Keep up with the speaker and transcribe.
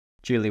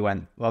Julie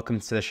Wendt, welcome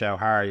to the show.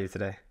 How are you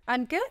today?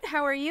 I'm good.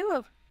 How are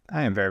you?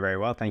 I am very, very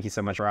well. Thank you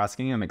so much for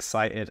asking. I'm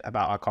excited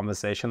about our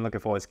conversation. Looking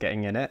forward to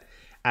getting in it.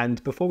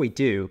 And before we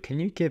do,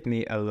 can you give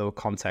me a little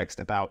context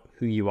about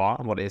who you are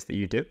and what it is that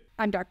you do?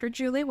 I'm Dr.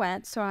 Julie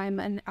Wendt, so I'm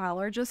an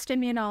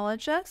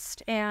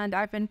allergist-immunologist, and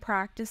I've been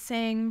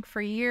practicing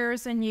for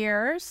years and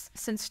years,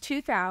 since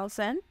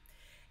 2000.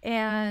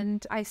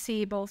 And I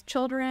see both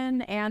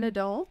children and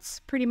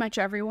adults, pretty much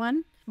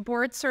everyone.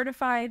 Board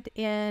certified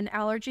in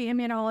allergy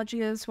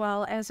immunology as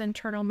well as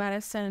internal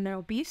medicine and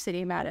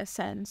obesity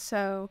medicine.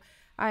 So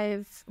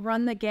I've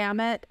run the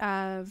gamut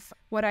of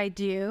what I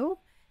do,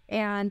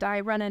 and I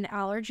run an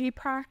allergy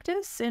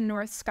practice in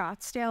North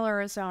Scottsdale,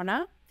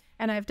 Arizona.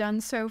 And I've done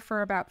so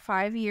for about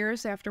 5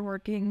 years after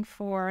working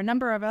for a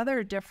number of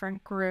other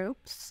different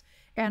groups.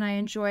 And I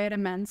enjoy it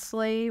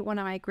immensely. One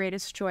of my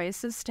greatest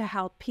joys is to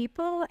help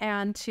people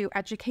and to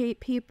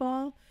educate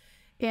people.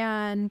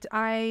 And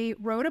I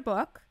wrote a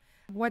book,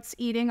 What's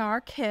Eating Our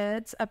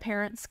Kids, A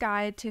Parent's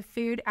Guide to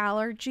Food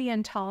Allergy,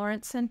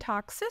 Intolerance, and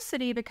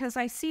Toxicity, because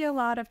I see a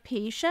lot of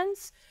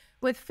patients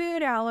with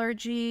food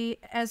allergy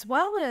as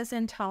well as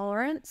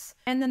intolerance,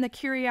 and then the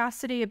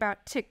curiosity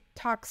about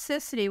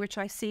toxicity, which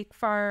I see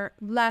far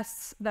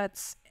less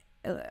that's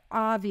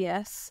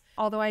obvious,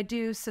 although I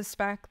do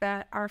suspect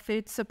that our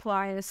food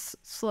supply is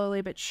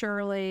slowly but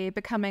surely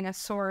becoming a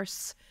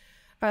source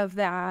of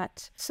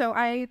that. So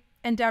I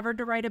endeavored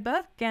to write a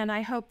book, and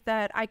I hope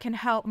that I can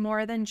help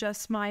more than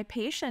just my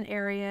patient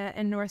area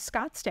in North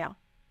Scottsdale.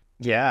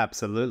 Yeah,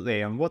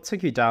 absolutely. And what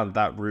took you down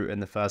that route in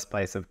the first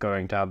place of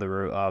going down the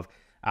route of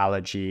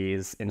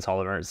allergies,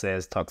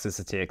 intolerances,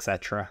 toxicity,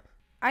 etc.?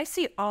 I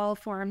see all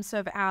forms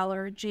of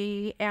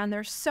allergy, and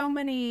there's so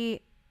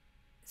many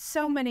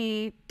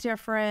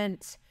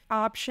different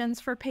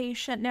options for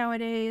patient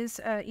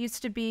nowadays. It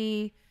used to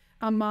be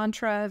a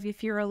mantra of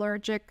if you're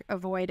allergic,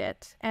 avoid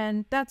it.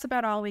 And that's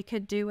about all we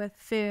could do with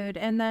food.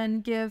 And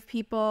then give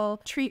people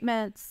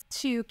treatments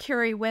to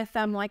carry with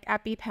them, like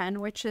EpiPen,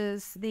 which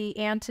is the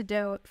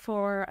antidote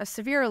for a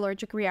severe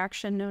allergic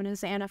reaction known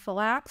as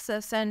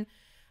anaphylaxis. And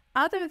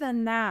other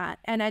than that,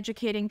 and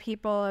educating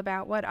people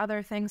about what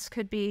other things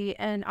could be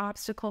an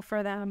obstacle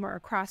for them or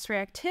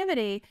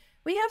cross-reactivity,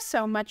 we have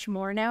so much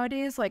more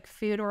nowadays, like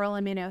food oral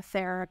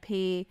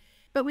immunotherapy.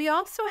 But we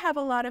also have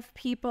a lot of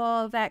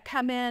people that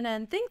come in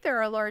and think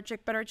they're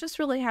allergic, but are just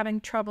really having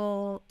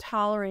trouble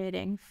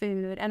tolerating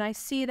food. And I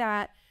see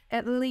that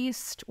at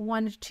least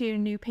 1 to 2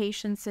 new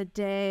patients a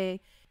day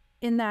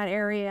in that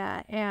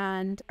area.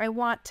 And I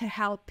want to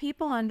help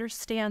people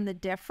understand the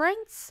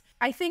difference.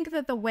 I think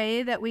that the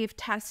way that we've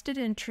tested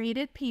and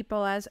treated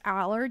people as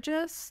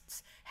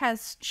allergists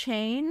has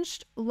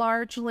changed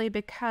largely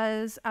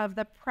because of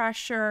the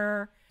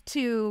pressure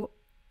to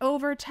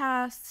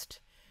overtest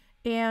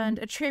and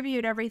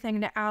attribute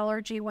everything to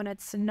allergy when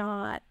it's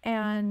not.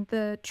 And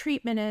the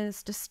treatment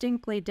is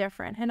distinctly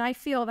different. And I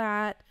feel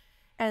that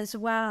as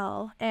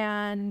well.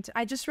 And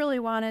I just really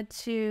wanted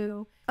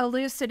to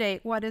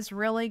elucidate what is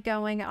really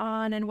going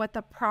on and what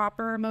the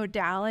proper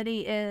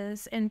modality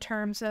is in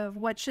terms of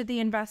what should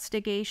the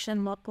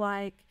investigation look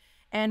like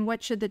and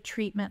what should the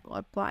treatment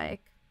look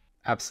like.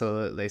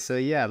 Absolutely. So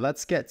yeah,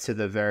 let's get to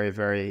the very,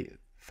 very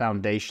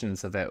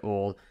foundations of it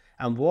all.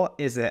 And what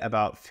is it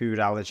about food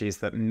allergies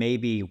that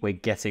maybe we're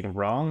getting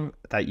wrong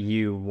that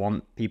you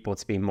want people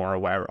to be more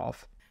aware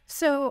of?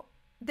 So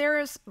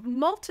there's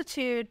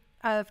multitude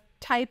of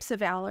types of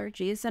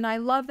allergies, and I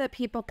love that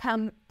people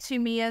come to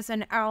me as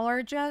an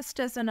allergist,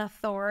 as an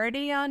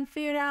authority on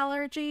food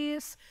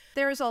allergies.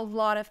 There's a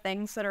lot of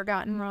things that are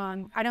gotten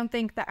wrong. I don't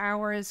think the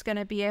hour is going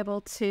to be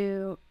able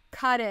to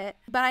cut it,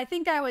 but I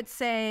think I would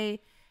say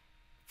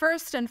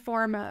first and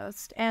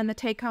foremost, and the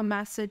take-home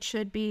message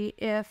should be,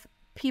 if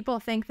people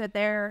think that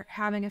they're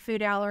having a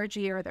food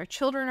allergy or their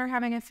children are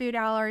having a food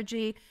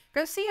allergy,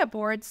 go see a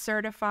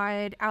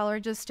board-certified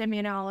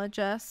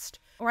allergist-immunologist,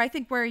 or I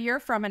think where you're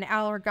from, an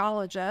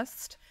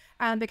allergologist,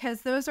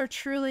 because those are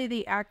truly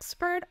the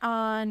expert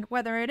on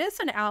whether it is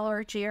an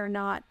allergy or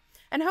not.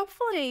 And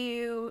hopefully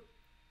you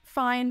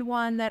find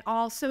one that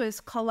also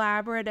is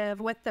collaborative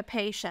with the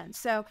patient.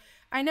 So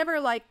I never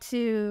like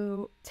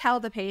to tell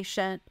the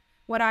patient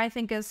what I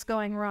think is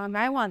going wrong.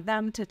 I want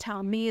them to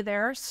tell me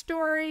their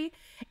story.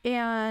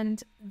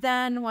 And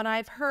then when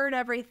I've heard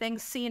everything,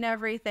 seen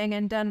everything,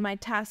 and done my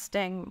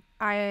testing,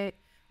 I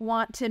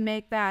want to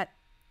make that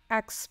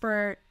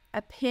expert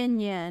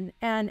opinion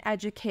and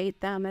educate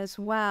them as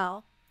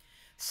well.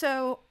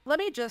 So let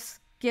me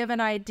just give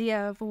an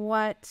idea of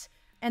what,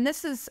 and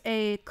this is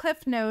a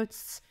Cliff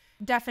Notes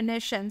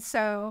definition.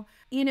 So,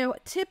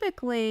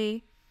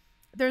 typically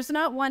there's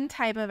not one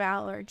type of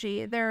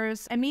allergy.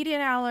 There's immediate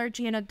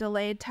allergy and a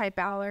delayed type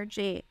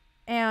allergy.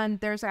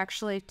 And there's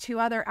actually 2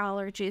 other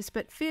allergies,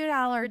 but food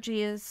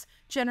allergy is,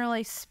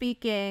 generally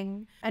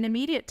speaking, an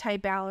immediate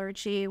type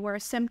allergy where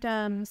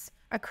symptoms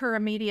occur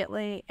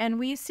immediately. And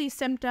we see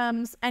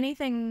symptoms,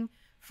 anything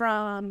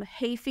from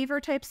hay fever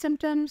type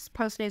symptoms,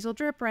 postnasal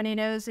drip, runny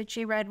nose,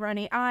 itchy red,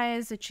 runny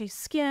eyes, itchy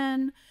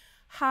skin,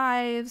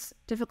 hives,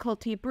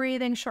 difficulty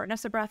breathing,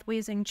 shortness of breath,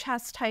 wheezing,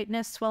 chest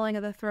tightness, swelling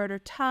of the throat or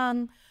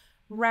tongue,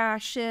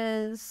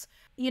 rashes,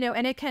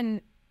 and it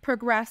can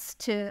progress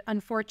to,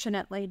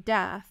 unfortunately,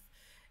 death.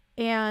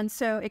 And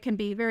so it can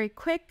be very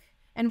quick,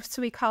 and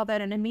so we call that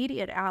an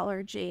immediate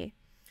allergy.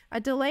 A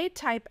delayed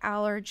type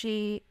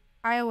allergy,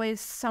 I always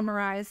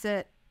summarize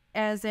it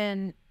as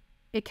in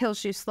it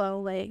kills you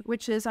slowly,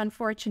 which is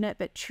unfortunate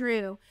but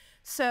true.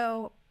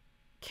 So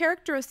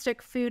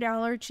characteristic food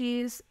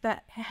allergies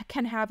that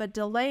can have a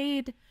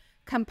delayed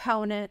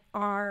component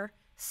are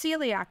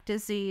celiac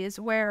disease,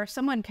 where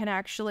someone can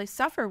actually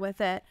suffer with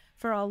it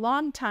for a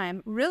long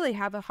time, really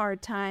have a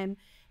hard time,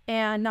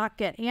 and not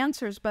get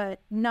answers,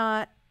 but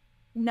not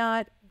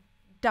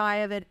die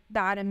of it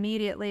that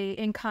immediately,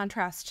 in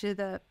contrast to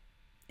the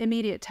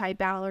immediate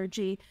type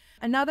allergy.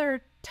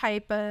 Another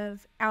type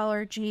of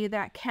allergy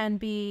that can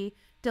be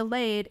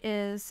delayed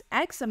is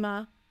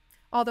eczema,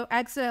 although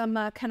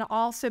eczema can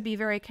also be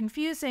very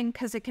confusing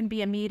because it can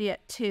be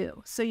immediate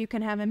too. So you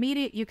can have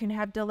immediate, you can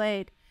have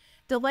delayed.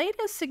 Delayed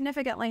is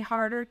significantly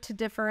harder to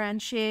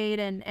differentiate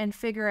and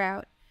figure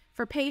out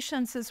for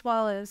patients as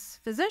well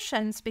as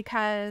physicians,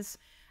 because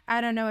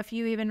I don't know if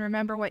you even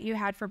remember what you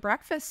had for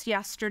breakfast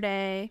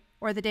yesterday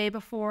or the day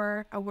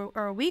before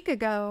or a week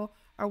ago,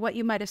 or what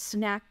you might have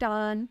snacked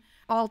on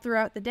all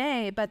throughout the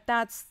day. But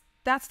that's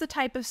the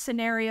type of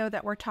scenario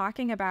that we're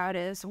talking about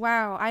is,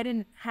 wow, I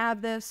didn't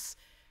have this,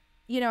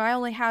 I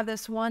only have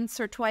this once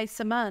or twice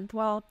a month.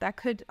 Well, that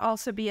could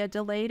also be a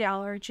delayed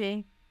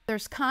allergy.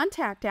 There's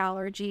contact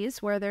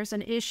allergies, where there's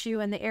an issue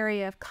in the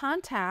area of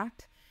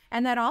contact,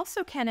 and that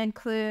also can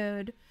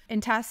include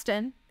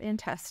intestine. The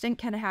intestine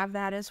can have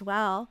that as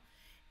well.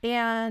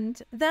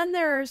 And then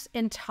there's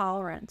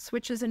intolerance,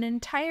 which is an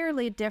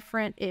entirely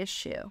different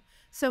issue.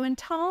 So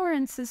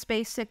intolerance is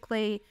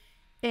basically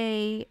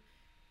a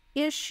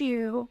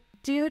issue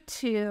due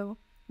to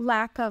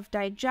lack of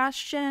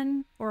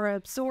digestion or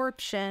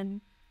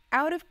absorption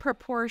out of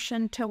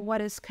proportion to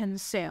what is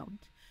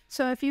consumed.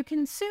 So if you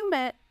consume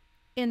it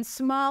in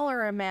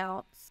smaller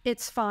amounts,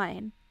 it's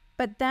fine.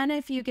 But then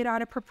if you get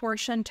out of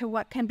proportion to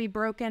what can be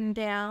broken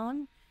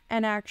down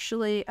and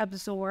actually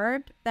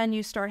absorbed, then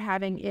you start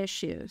having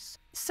issues.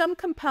 Some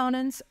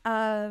components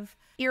of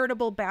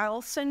irritable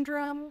bowel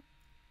syndrome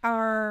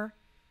are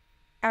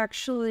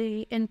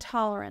actually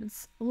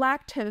intolerance.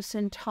 Lactose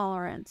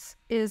intolerance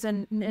is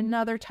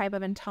another type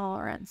of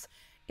intolerance.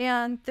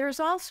 And there's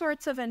all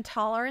sorts of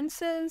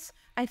intolerances.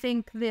 I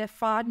think the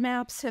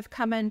FODMAPs have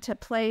come into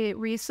play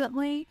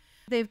recently.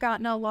 They've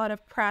gotten a lot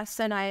of press,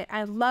 and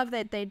I love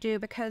that they do,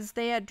 because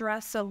they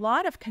address a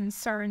lot of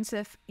concerns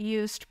if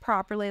used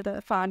properly,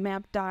 the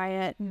FODMAP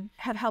diet, and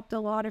have helped a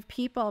lot of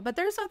people. But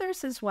there's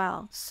others as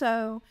well.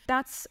 So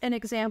that's an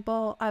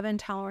example of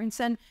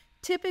intolerance. And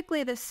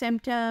typically the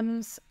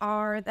symptoms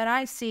that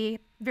I see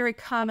very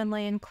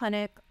commonly in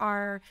clinic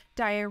are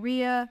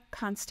diarrhea,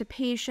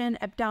 constipation,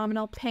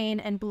 abdominal pain,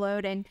 and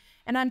bloating.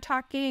 And I'm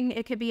talking,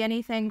 it could be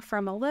anything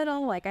from a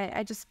little, like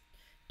I just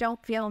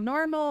don't feel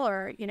normal,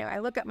 or, I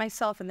look at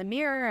myself in the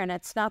mirror and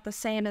it's not the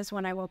same as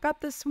when I woke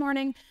up this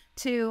morning,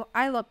 to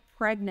I look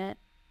pregnant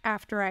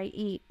after I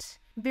eat.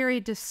 Very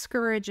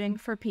discouraging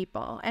for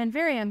people and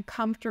very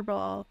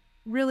uncomfortable,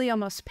 really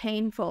almost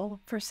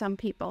painful for some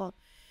people.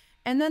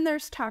 And then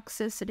there's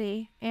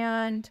toxicity.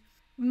 And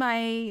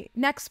my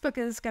next book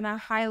is going to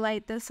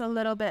highlight this a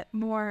little bit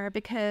more,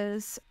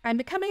 because as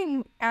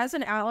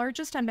an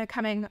allergist, I'm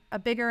becoming a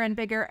bigger and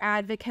bigger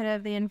advocate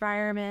of the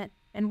environment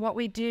and what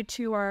we do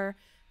to our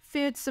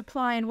food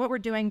supply and what we're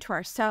doing to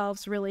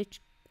ourselves really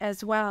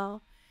as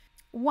well.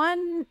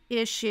 One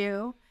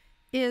issue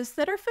is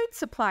that our food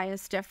supply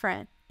is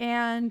different.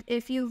 And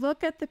if you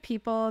look at the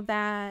people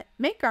that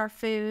make our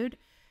food,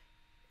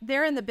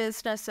 they're in the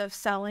business of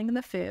selling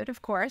the food,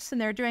 of course,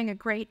 and they're doing a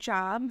great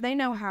job. They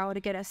know how to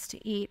get us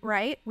to eat,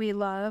 right? We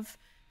love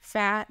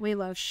fat, we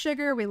love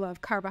sugar, we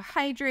love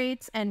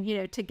carbohydrates, and,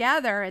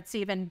 together it's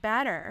even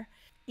better.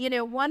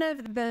 One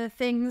of the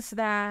things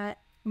that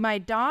my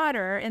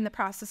daughter, in the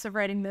process of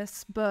writing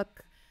this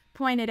book,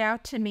 pointed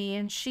out to me,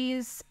 and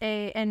she's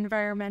an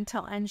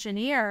environmental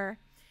engineer,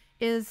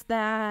 is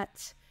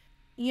that,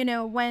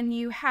 when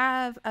you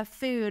have a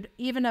food,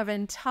 even of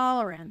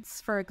intolerance,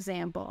 for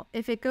example,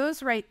 if it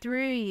goes right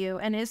through you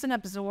and isn't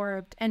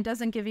absorbed and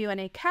doesn't give you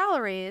any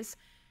calories,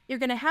 you're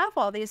going to have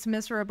all these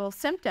miserable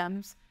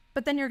symptoms,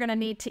 but then you're going to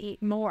need to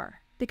eat more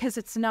because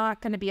it's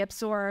not going to be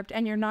absorbed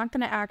and you're not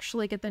going to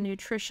actually get the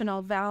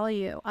nutritional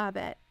value of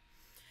it.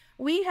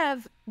 We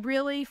have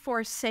really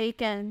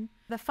forsaken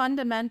the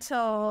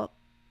fundamental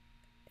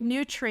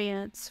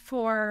nutrients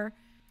for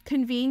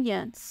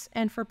convenience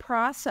and for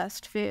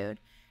processed food.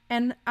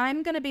 And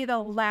I'm going to be the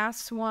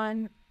last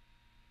one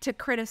to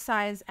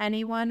criticize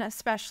anyone,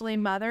 especially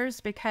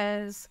mothers,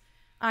 because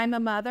I'm a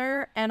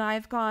mother and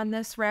I've gone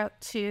this route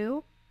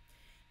too.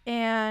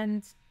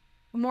 And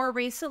more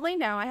recently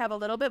now, I have a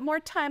little bit more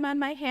time on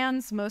my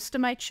hands. Most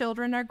of my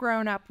children are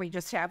grown up. We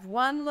just have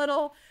one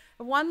little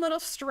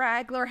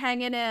straggler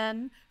hanging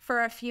in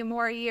for a few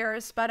more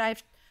years,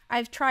 but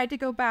I've tried to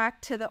go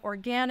back to the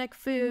organic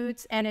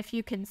foods, and if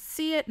you can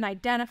see it and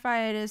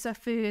identify it as a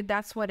food,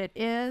 that's what it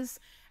is,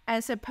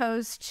 as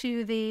opposed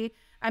to the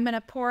I'm going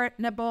to pour it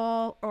in a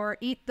bowl or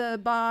eat the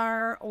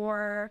bar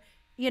or,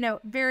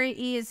 very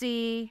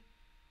easy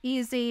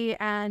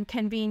and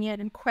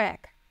convenient and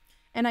quick.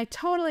 And I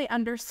totally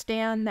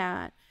understand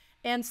that.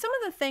 And some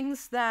of the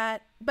things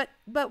that,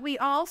 but we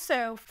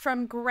also,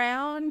 from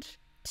ground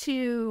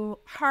to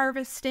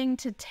harvesting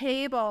to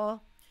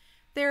table,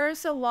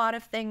 there's a lot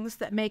of things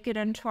that make it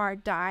into our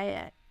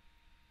diet.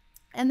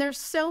 And there's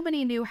so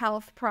many new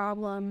health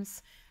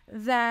problems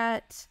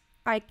that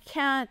I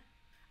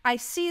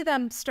see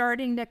them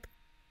starting to,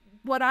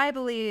 what I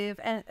believe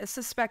and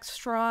suspect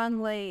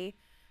strongly,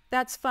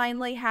 that's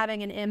finally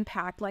having an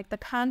impact. Like the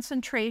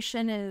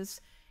concentration is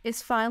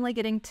finally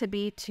getting to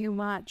be too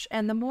much.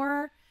 And the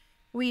more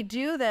we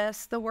do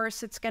this, the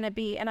worse it's going to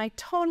be. And I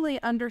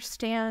totally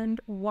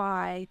understand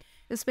why.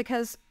 It's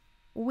because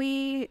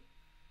we,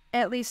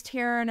 at least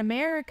here in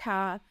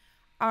America,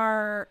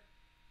 our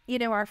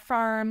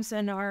farms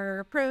and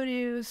our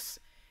produce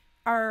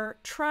are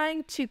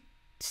trying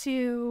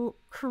to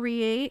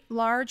create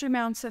large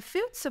amounts of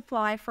food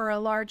supply for a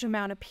large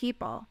amount of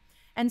people.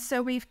 And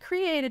so we've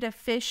created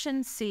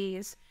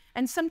efficiencies,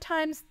 and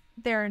sometimes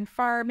they're in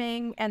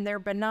farming and they're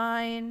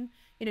benign,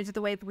 to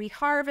the way that we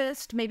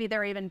harvest. Maybe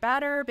they're even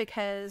better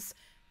because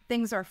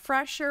things are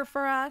fresher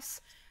for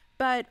us,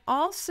 but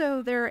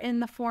also they're in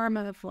the form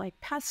of like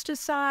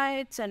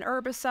pesticides and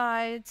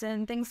herbicides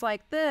and things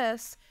like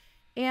this.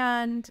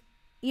 And,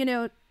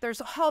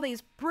 there's all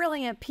these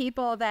brilliant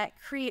people that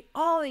create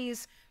all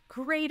these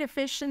great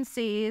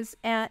efficiencies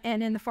and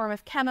in the form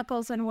of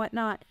chemicals and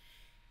whatnot.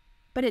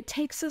 But it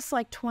takes us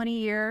like 20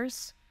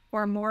 years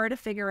or more to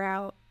figure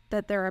out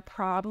that they're a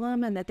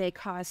problem and that they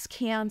cause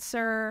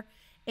cancer.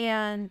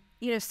 And,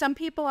 some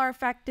people are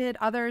affected,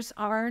 others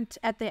aren't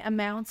at the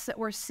amounts that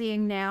we're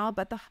seeing now.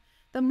 But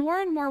the more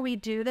and more we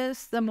do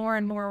this, the more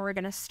and more we're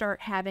going to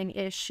start having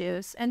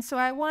issues. And so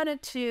I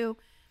wanted to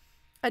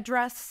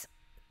address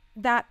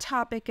that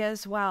topic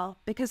as well,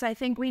 because I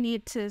think we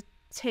need to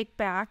take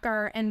back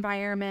our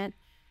environment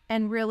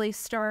and really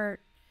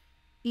start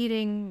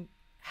eating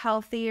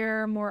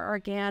healthier, more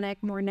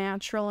organic, more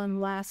natural,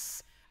 and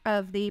less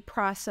of the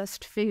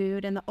processed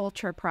food and the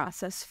ultra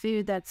processed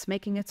food that's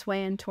making its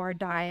way into our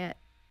diet.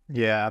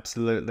 Yeah,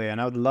 absolutely.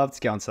 And I would love to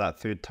get onto that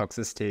food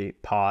toxicity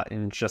part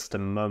in just a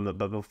moment.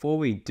 But before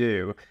we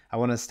do, I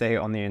want to stay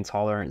on the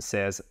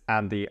intolerances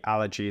and the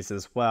allergies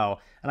as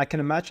well. And I can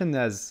imagine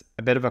there's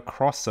a bit of a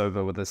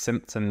crossover with the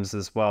symptoms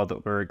as well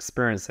that we're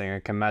experiencing. I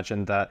can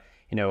imagine that,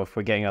 if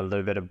we're getting a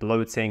little bit of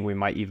bloating, we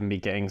might even be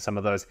getting some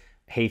of those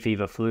hay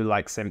fever,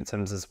 flu-like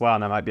symptoms as well.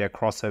 And there might be a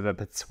crossover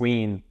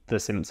between the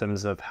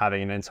symptoms of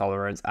having an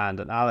intolerance and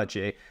an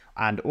allergy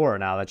or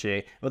an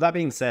allergy. With that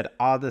being said,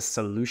 are the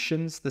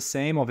solutions the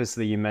same?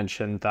 Obviously, you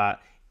mentioned that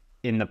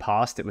in the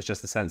past, it was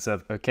just a sense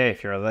of, okay,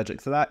 if you're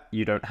allergic to that,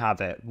 you don't have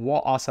it.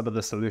 What are some of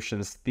the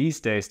solutions these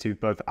days to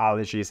both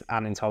allergies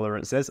and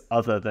intolerances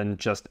other than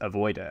just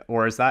avoid it?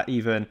 Or is that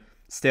even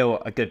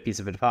still a good piece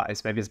of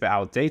advice? Maybe it's a bit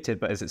outdated,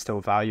 but is it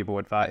still valuable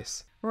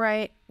advice?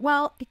 Right.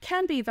 Well, it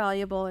can be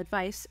valuable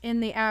advice in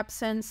the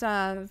absence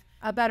of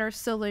a better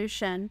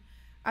solution.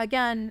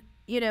 Again,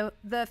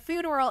 the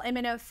food oral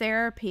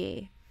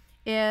immunotherapy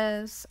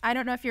is, I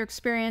don't know if you're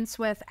experienced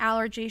with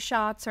allergy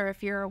shots or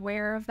if you're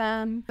aware of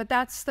them, but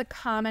that's the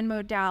common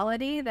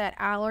modality that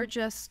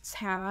allergists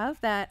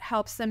have that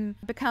helps them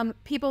become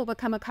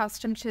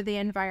accustomed to the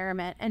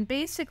environment. And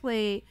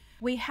basically,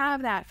 we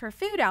have that for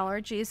food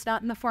allergies,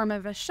 not in the form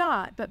of a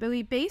shot, but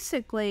we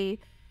basically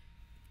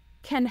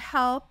can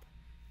help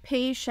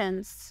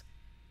patients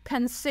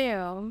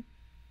consume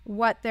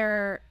what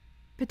they're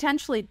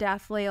potentially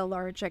deathly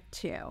allergic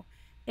to.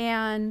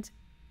 And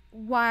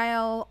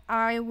while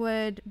I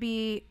would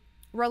be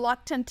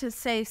reluctant to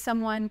say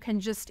someone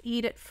can just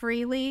eat it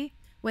freely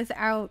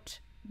without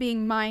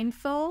being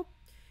mindful,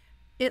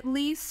 at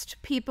least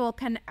people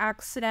can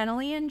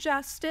accidentally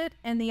ingest it.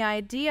 And the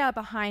idea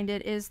behind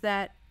it is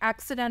that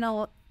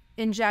accidental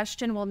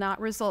ingestion will not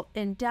result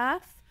in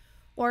death,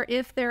 or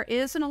if there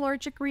is an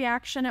allergic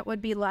reaction, it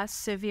would be less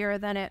severe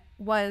than it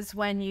was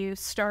when you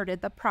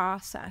started the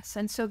process.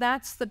 And so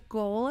that's the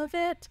goal of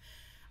it.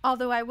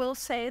 Although I will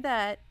say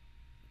that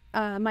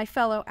my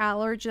fellow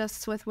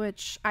allergists with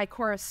which I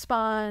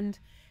correspond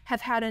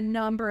have had a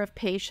number of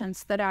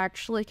patients that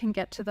actually can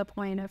get to the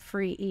point of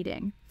free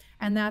eating.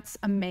 And that's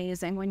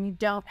amazing when you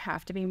don't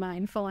have to be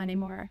mindful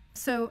anymore.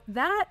 So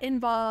that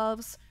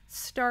involves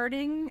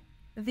starting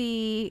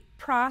the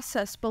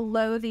process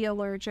below the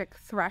allergic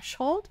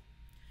threshold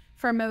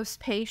for most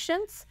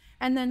patients,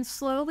 and then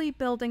slowly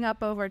building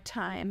up over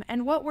time.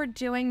 And what we're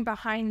doing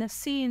behind the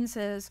scenes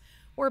is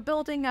we're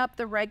building up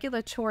the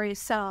regulatory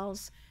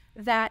cells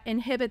that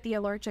inhibit the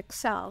allergic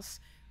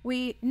cells.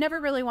 We never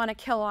really want to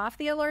kill off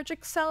the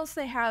allergic cells.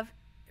 They have,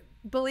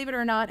 believe it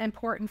or not,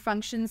 important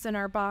functions in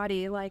our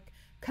body, like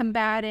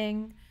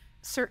combating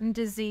certain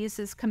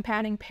diseases,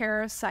 combating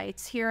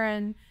parasites. Here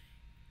in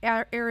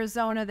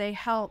Arizona, they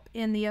help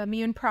in the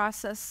immune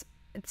process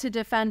to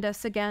defend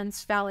us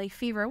against valley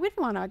fever. We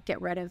don't want to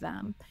get rid of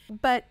them,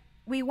 but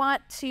we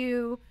want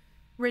to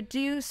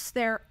reduce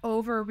their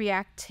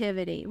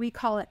overreactivity. We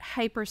call it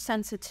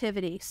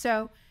hypersensitivity.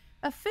 So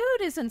a food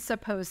isn't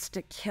supposed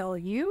to kill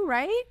you,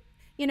 right?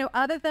 You know,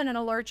 other than an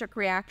allergic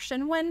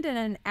reaction, when did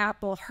an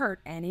apple hurt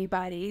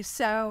anybody?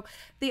 So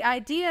the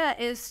idea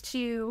is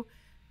to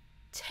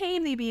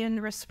tame the immune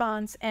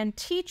response and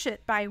teach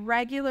it by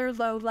regular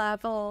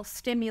low-level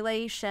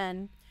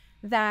stimulation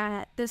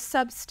that this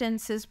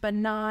substance is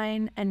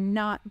benign and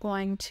not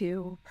going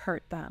to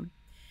hurt them.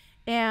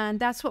 And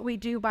that's what we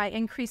do by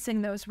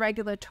increasing those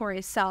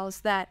regulatory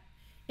cells that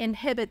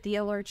inhibit the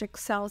allergic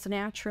cells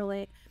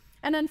naturally.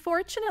 And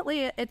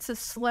unfortunately, it's a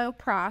slow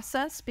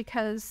process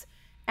because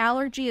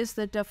allergy is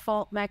the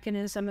default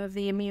mechanism of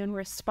the immune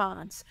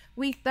response.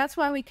 That's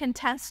why we can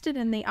test it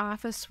in the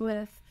office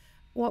with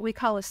what we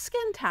call a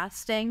skin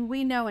testing.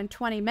 We know in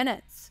 20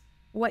 minutes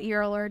what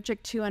you're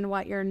allergic to and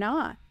what you're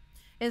not.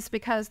 Is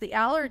because the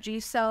allergy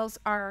cells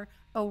are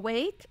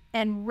awake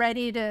and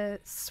ready to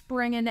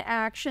spring into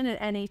action at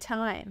any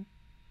time.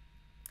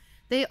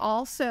 They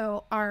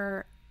also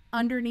are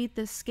underneath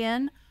the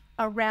skin,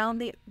 around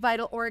the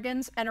vital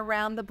organs and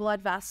around the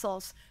blood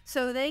vessels.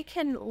 So they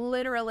can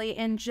literally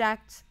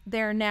inject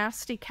their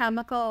nasty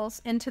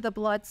chemicals into the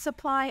blood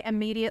supply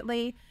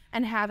immediately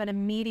and have an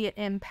immediate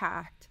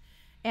impact.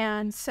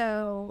 And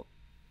so,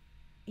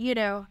 you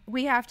know,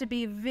 we have to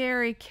be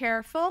very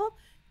careful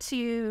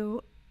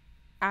to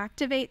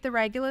activate the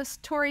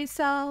regulatory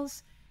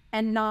cells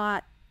and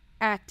not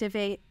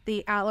activate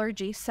the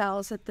allergy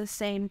cells at the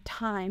same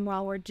time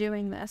while we're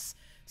doing this.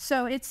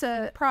 So it's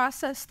a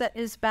process that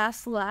is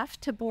best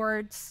left to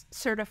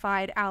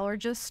board-certified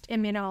allergists,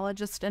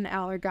 immunologists, and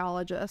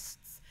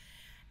allergologists.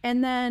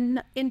 And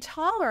then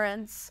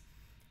intolerance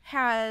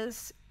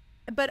has,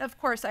 but of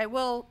course I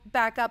will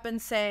back up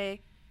and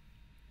say,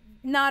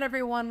 not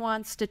everyone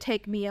wants to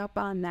take me up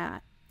on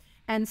that.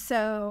 And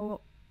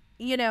so,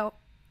 you know,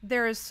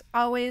 there's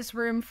always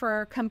room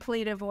for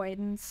complete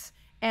avoidance,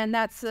 and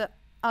that's the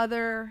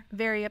other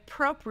very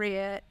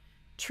appropriate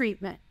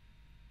treatment.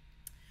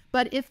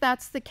 But if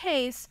that's the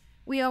case,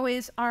 we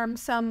always arm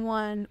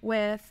someone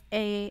with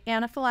an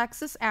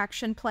anaphylaxis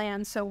action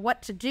plan. So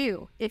what to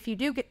do if you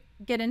do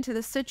get into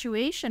the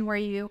situation where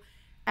you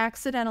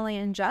accidentally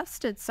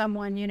ingested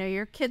someone, you know,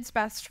 your kid's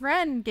best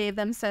friend gave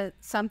them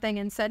something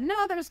and said,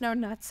 no, there's no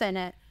nuts in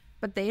it,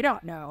 but they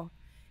don't know.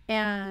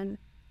 And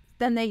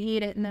then they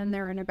eat it and then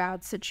they're in a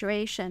bad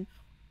situation.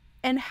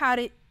 And how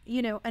to,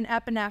 you know, an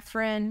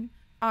epinephrine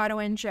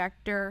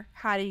auto-injector,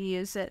 how to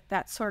use it,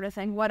 that sort of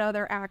thing. What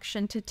other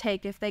action to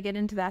take if they get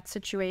into that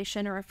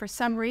situation, or if for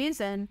some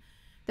reason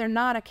they're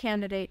not a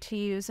candidate to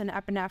use an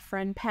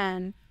epinephrine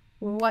pen,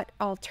 what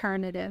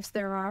alternatives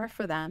there are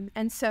for them.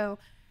 And so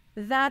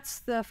that's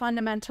the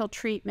fundamental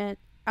treatment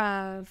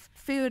of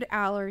food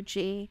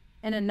allergy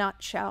in a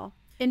nutshell.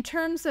 In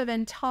terms of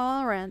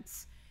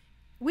intolerance,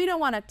 we don't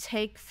want to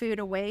take food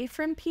away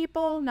from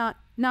people,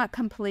 not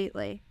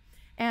completely.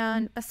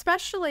 And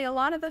especially a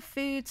lot of the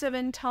foods of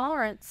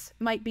intolerance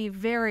might be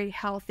very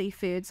healthy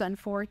foods,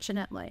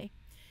 unfortunately.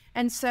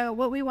 And so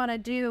what we want to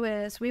do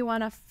is we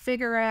want to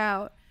figure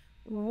out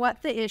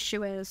what the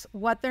issue is,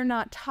 what they're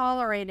not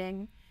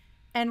tolerating,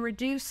 and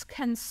reduce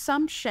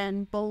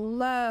consumption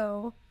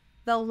below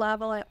the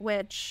level at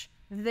which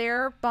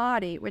their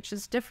body, which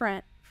is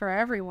different for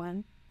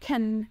everyone,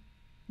 can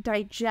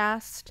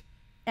digest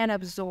and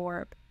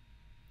absorb,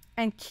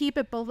 and keep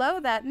it below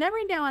that, and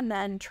every now and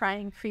then try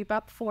and creep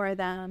up for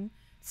them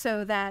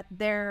so that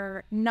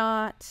they're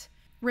not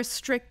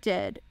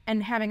restricted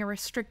and having a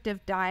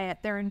restrictive diet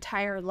their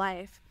entire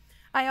life.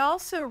 I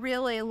also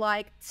really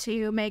like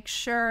to make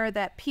sure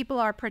that people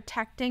are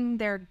protecting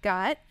their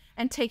gut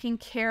and taking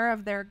care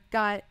of their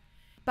gut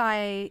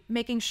by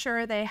making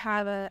sure they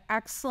have an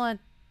excellent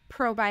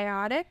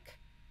probiotic,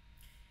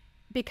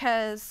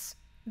 because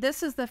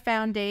this is the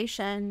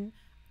foundation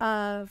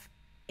of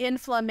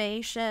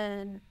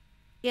inflammation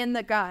in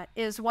the gut,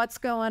 is what's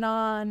going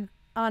on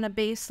a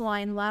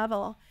baseline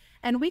level.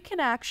 And we can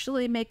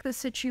actually make the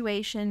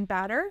situation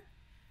better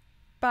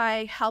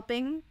by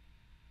helping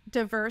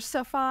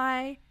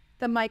diversify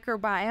the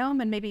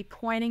microbiome and maybe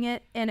pointing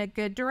it in a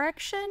good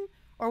direction,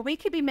 or we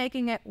could be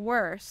making it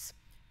worse.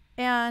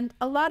 And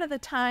a lot of the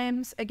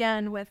times,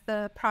 again, with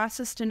the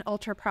processed and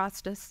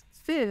ultra-processed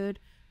food,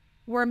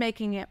 we're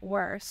making it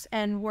worse,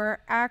 and we're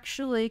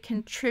actually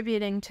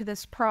contributing to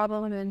this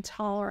problem of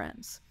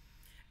intolerance.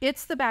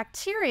 It's the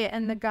bacteria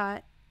in the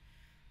gut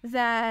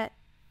that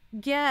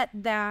get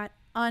that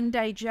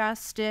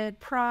undigested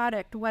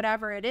product,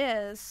 whatever it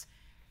is,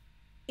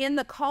 in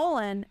the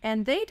colon,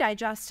 and they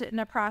digest it in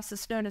a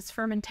process known as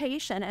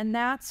fermentation. And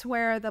that's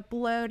where the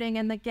bloating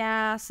and the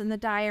gas and the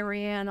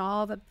diarrhea and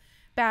all the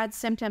bad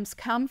symptoms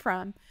come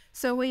from.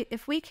 So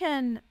if we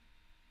can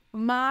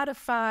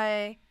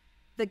modify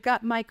the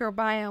gut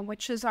microbiome,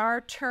 which is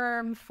our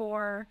term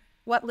for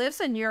what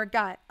lives in your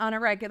gut on a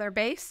regular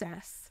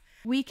basis,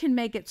 we can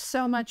make it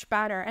so much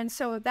better. And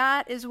so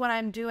that is what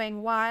I'm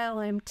doing while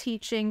I'm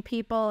teaching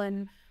people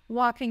and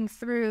walking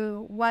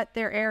through what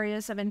their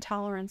areas of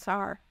intolerance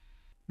are.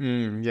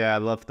 Yeah, I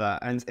love that.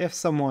 And if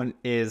someone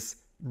is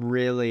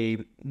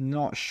really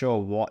not sure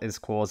what is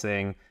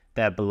causing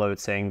their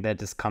bloating, their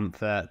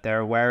discomfort, they're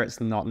aware it's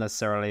not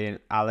necessarily an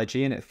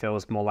allergy and it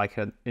feels more like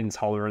an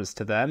intolerance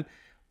to them,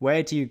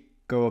 where do you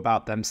go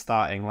about them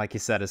starting? Like you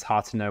said, it's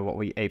hard to know what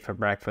we ate for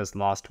breakfast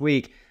last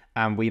week,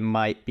 and we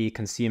might be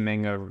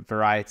consuming a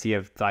variety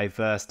of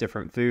diverse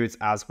different foods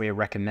as we're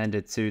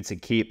recommended to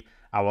keep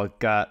our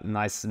gut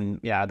nice and,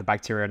 yeah, the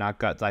bacteria in our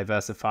gut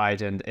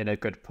diversified and in a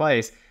good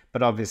place.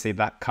 But obviously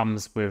that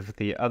comes with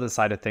the other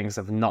side of things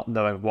of not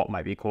knowing what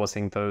might be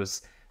causing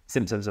those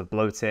symptoms of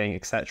bloating,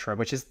 etc.,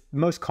 which is the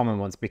most common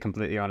one, to be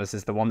completely honest,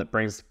 is the one that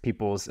brings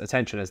people's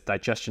attention, is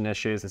digestion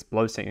issues, is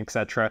bloating,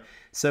 etc.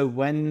 So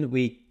when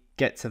we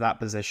get to that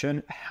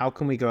position, how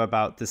can we go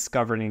about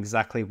discovering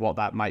exactly what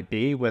that might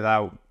be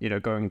without,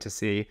 going to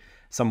see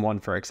someone,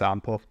 for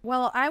example?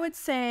 Well, I would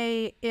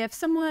say if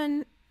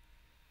someone,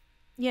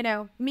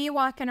 me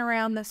walking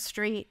around the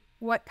street,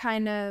 what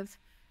kind of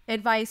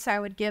advice I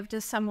would give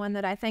to someone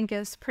that I think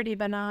is pretty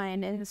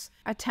benign is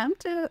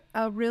attempt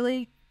a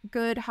really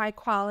good high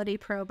quality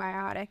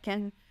probiotic.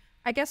 And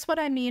I guess what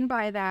I mean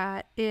by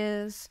that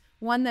is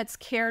one that's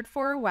cared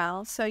for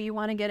well. So you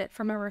want to get it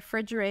from a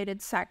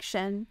refrigerated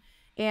section.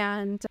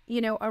 And,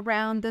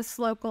 around this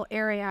local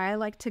area, I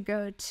like to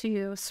go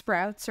to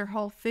Sprouts or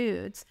Whole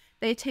Foods.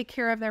 They take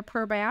care of their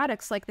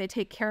probiotics like they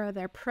take care of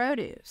their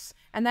produce.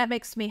 And that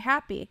makes me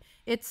happy.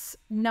 It's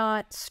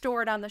not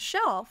stored on the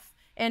shelf.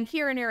 And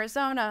here in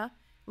Arizona,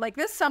 like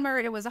this summer,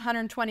 it was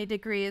 120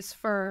 degrees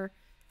for,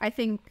 I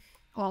think,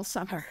 all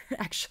summer,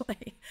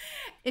 actually.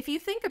 If you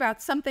think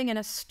about something in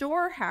a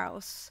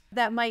storehouse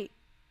that might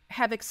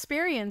have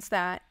experienced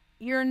that,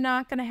 you're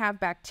not going to have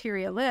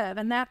bacteria live.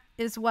 And that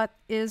is what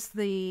is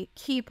the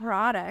key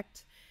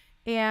product.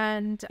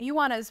 And you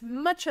want as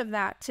much of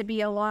that to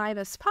be alive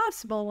as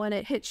possible when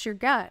it hits your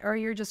gut, or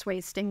you're just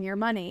wasting your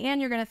money.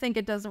 And you're going to think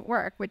it doesn't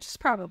work, which is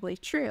probably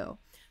true.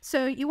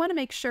 So you want to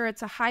make sure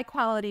it's a high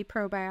quality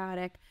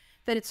probiotic,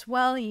 that it's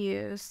well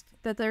used,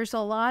 that there's a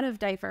lot of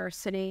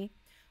diversity.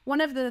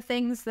 One of the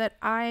things that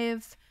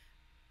I've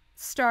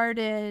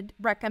started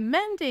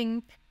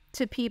recommending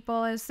to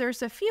people is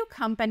there's a few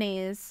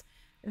companies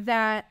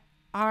that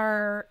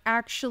are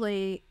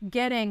actually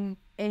getting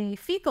a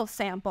fecal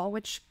sample,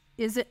 which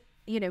is,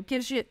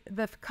 gives you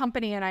the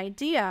company an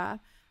idea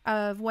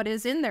of what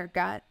is in their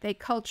gut. They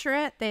culture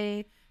it,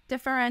 they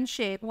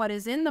differentiate what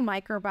is in the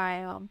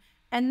microbiome,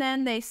 and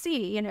then they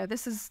see,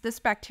 this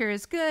bacteria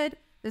is good,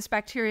 this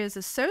bacteria is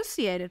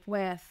associated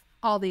with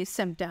all these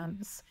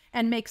symptoms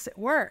and makes it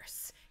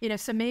worse.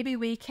 So maybe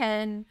we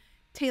can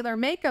tailor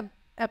make a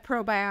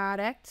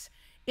probiotic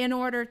in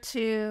order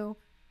to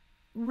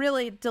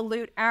really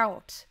dilute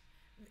out,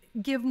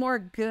 give more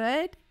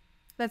good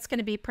that's going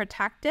to be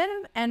protective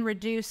and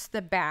reduce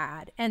the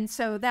bad. And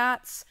so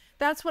that's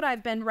what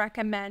I've been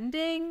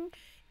recommending.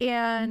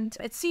 And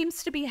it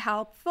seems to be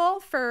helpful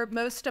for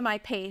most of my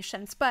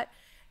patients. But,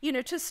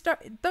 to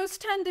start, those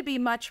tend to be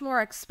much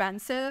more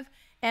expensive.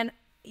 And,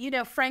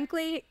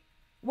 frankly,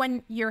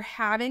 when you're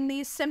having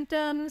these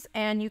symptoms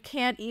and you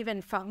can't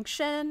even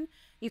function,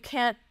 you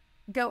can't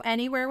go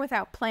anywhere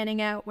without planning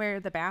out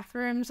where the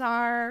bathrooms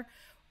are,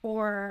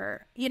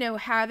 or,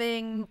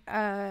 having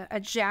a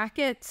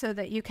jacket so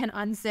that you can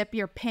unzip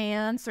your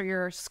pants or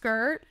your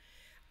skirt,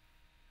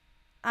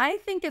 I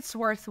think it's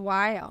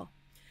worthwhile.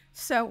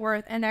 So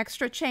worth an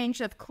extra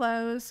change of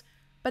clothes.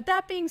 But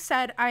that being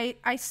said,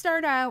 I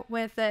start out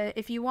with,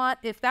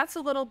 if that's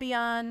a little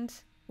beyond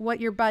what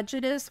your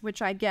budget is,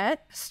 which I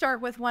get,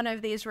 start with one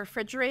of these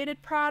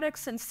refrigerated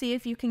products and see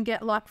if you can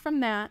get luck from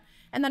that.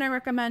 And then I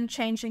recommend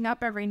changing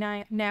up every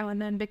now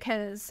and then,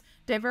 because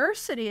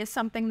diversity is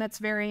something that's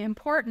very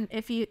important.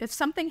 If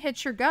something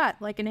hits your gut,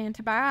 like an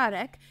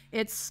antibiotic,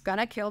 it's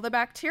gonna kill the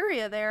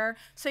bacteria there.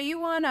 So you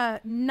want a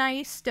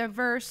nice,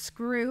 diverse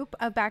group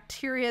of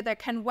bacteria that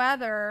can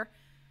weather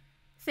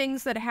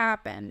things that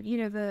happen,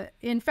 the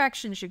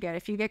infections you get,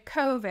 if you get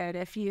COVID,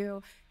 if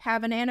you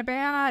have an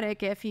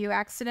antibiotic, if you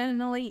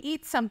accidentally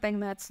eat something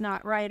that's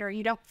not right, or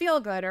you don't feel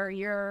good, or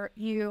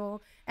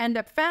you end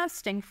up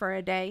fasting for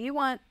a day. You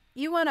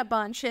want a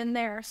bunch in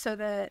there so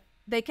that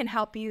they can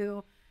help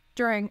you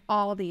during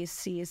all these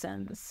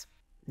seasons.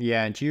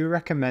 Yeah, and do you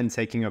recommend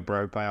taking a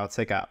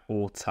probiotic at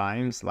all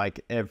times,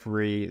 like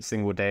every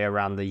single day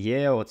around the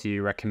year, or do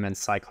you recommend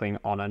cycling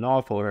on and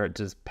off, or it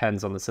just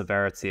depends on the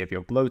severity of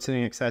your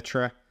bloating,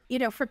 etc.?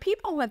 For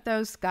people with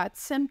those gut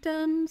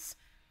symptoms,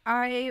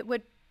 I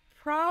would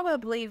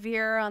probably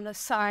veer on the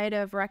side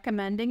of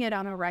recommending it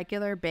on a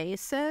regular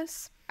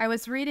basis. I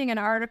was reading an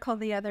article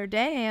the other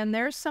day, and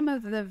there's some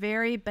of the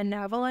very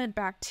benevolent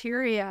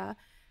bacteria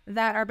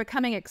that are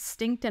becoming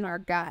extinct in our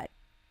gut.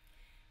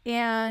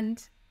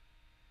 And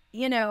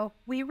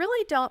we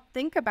really don't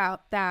think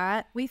about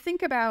that. We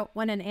think about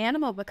when an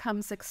animal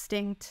becomes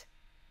extinct,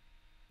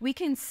 we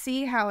can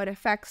see how it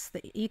affects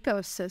the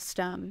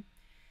ecosystem.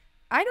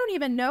 I don't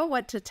even know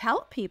what to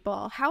tell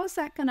people. How is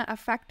that going to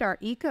affect our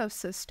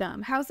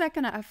ecosystem? How is that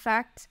going to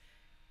affect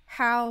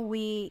how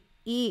we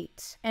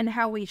eat and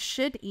how we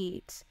should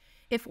eat,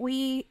 if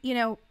we,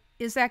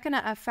 is that going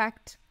to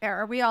affect,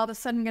 are we all of a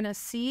sudden going to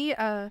see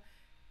a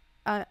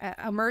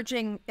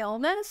emerging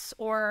illness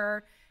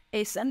or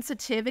a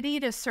sensitivity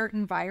to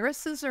certain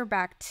viruses or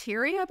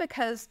bacteria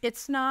because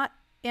it's not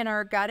in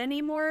our gut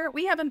anymore?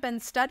 We haven't been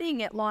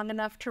studying it long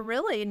enough to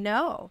really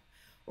know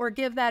or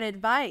give that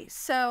advice.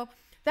 So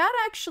that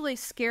actually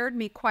scared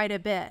me quite a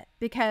bit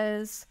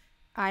because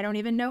I don't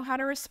even know how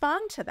to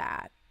respond to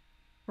that,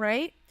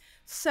 right?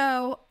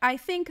 So I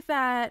think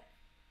that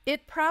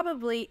it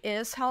probably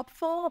is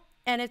helpful,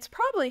 and it's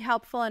probably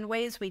helpful in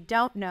ways we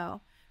don't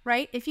know,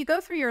 right? If you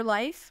go through your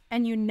life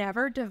and you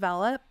never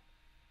develop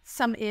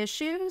some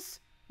issues,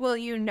 will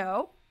you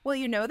know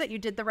that you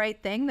did the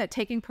right thing, that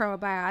taking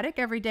probiotic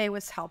every day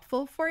was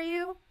helpful for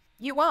you?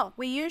 You won't.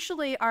 We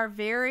usually are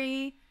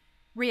very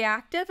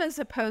reactive as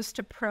opposed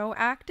to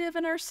proactive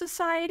in our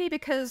society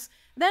because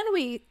then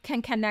we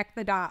can connect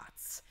the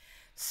dots.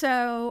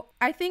 So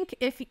I think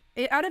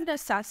out of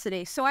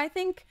necessity,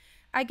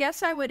 I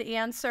guess I would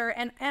answer,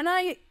 and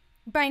I,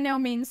 by no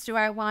means do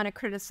I want to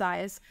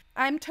criticize.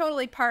 I'm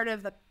totally part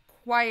of the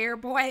choir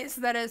boys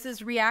that is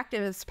as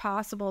reactive as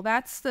possible.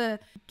 That's the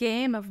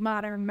game of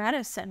modern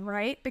medicine,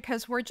 right?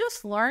 Because we're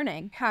just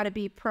learning how to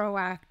be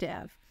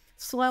proactive,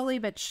 slowly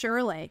but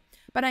surely.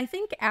 But I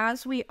think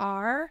as we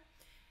are,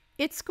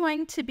 it's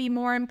going to be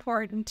more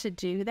important to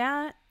do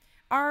that.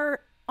 Our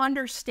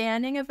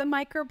understanding of the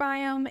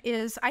microbiome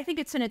is, I think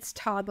it's in its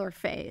toddler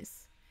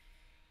phase.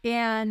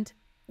 And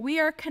we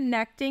are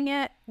connecting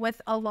it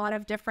with a lot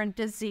of different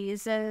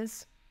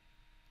diseases,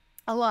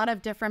 a lot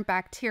of different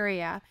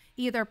bacteria,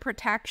 either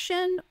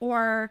protection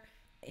or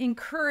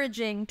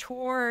encouraging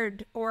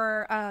toward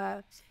or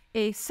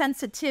a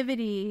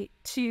sensitivity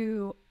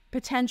to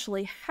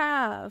potentially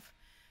have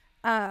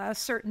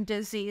certain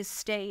disease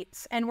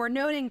states. And we're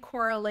noting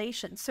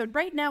correlations. So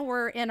right now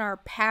we're in our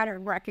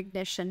pattern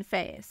recognition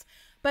phase.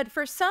 But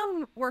for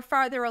some, we're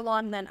farther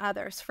along than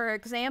others. For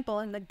example,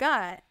 in the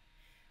gut,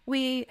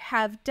 we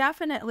have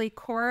definitely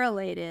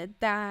correlated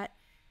that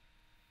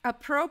a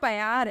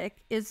probiotic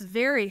is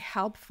very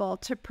helpful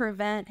to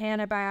prevent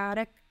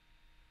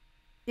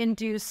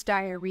antibiotic-induced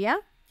diarrhea.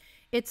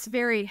 It's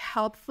very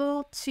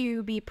helpful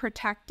to be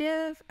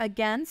protective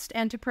against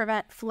and to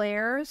prevent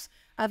flares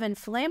of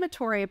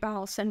inflammatory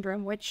bowel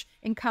syndrome, which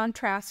in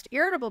contrast,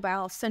 irritable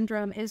bowel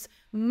syndrome is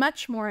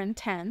much more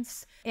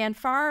intense and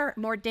far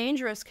more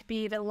dangerous, could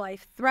be even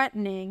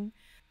life-threatening,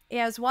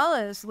 as well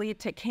as lead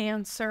to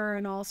cancer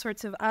and all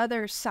sorts of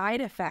other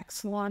side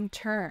effects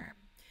long-term.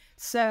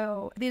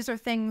 So these are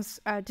things,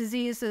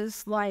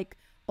 diseases like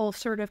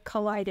ulcerative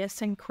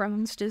colitis and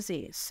Crohn's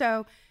disease.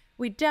 So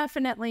we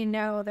definitely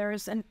know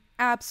there's an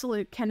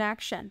absolute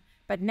connection.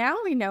 But now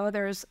we know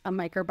there's a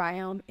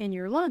microbiome in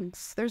your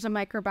lungs. There's a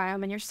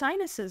microbiome in your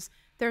sinuses.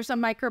 There's a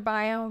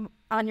microbiome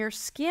on your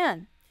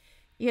skin.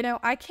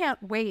 I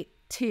can't wait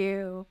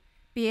to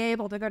be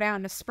able to go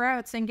down to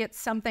Sprouts and get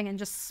something and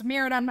just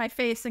smear it on my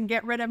face and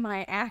get rid of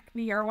my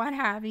acne or what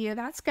have you.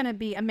 That's going to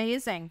be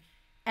amazing.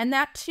 And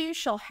that too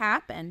shall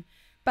happen.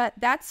 But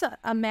that's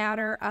a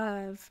matter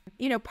of,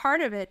 part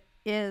of it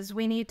is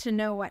we need to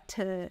know what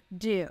to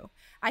do.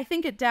 I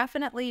think it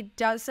definitely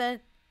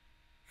doesn't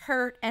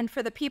hurt. And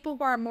for the people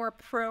who are more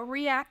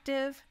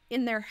pro-reactive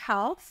in their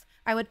health,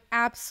 I would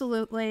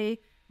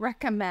absolutely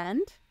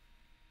recommend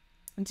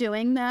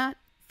doing that.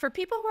 For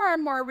people who are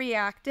more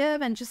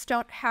reactive and just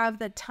don't have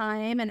the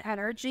time and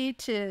energy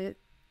to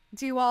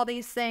do all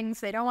these things,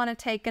 they don't want to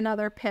take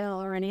another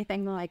pill or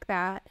anything like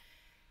that,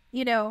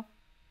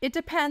 it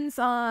depends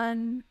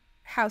on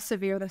how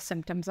severe the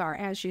symptoms are,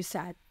 as you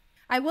said.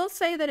 I will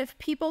say that if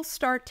people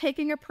start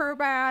taking a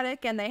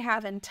probiotic and they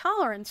have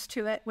intolerance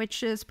to it,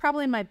 which is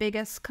probably my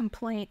biggest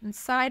complaint and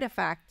side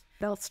effect,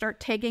 they'll start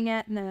taking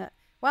it and,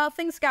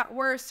 things got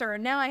worse, or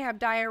now I have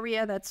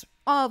diarrhea that's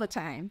all the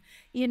time.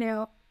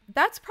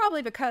 That's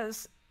probably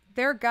because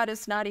their gut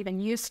is not even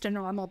used to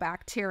normal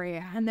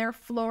bacteria and their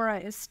flora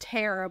is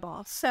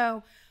terrible.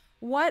 So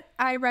what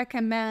I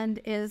recommend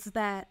is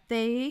that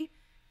they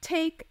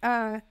take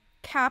a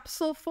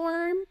capsule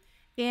form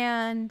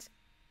and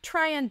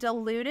try and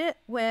dilute it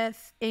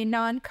with a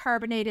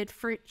non-carbonated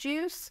fruit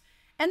juice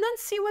and then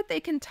see what they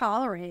can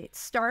tolerate.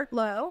 Start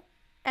low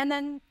and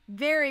then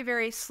very,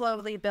 very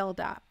slowly build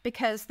up,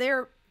 because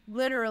they're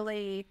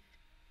literally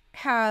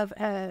have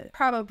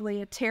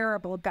probably a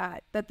terrible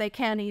gut that they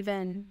can't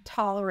even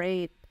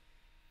tolerate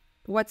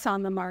what's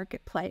on the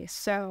marketplace.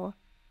 So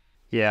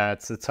yeah,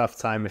 it's a tough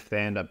time if they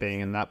end up being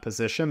in that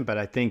position, but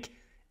I think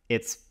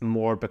it's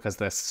more because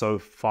they're so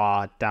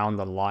far down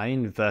the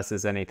line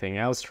versus anything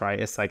else, right?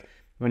 It's like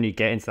when you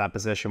get into that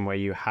position where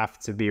you have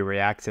to be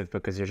reactive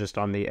because you're just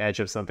on the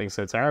edge of something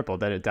so terrible,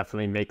 then it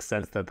definitely makes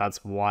sense that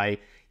that's why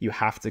you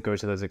have to go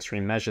to those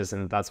extreme measures,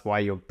 and that's why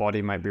your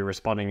body might be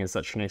responding in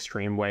such an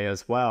extreme way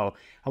as well.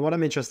 And what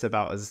I'm interested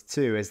about is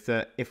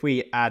that if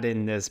we add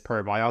in this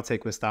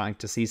probiotic, we're starting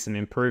to see some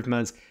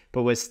improvements,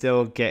 but we're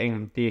still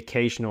getting the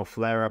occasional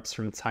flare-ups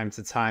from time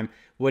to time.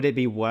 Would it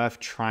be worth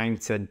trying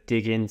to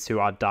dig into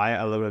our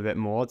diet a little bit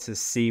more to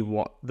see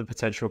what the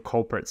potential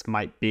culprits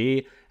might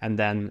be? And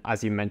then,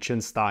 as you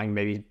mentioned, starting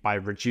maybe by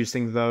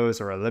reducing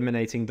those or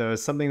eliminating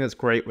those. Something that's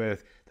great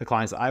with the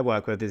clients that I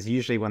work with is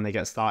usually when they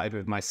get started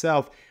with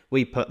myself,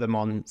 we put them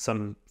on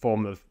some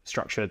form of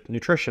structured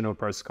nutritional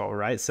protocol,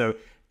 right? So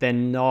they're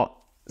not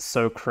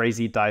so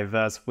crazy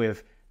diverse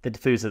with the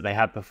foods that they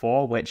had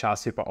before, which are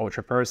super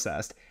ultra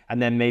processed.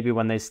 And then maybe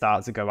when they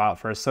start to go out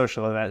for a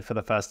social event for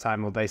the first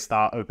time, or they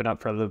start open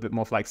up for a little bit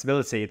more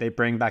flexibility, they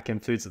bring back in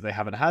foods that they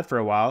haven't had for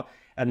a while.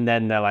 And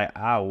then they're like,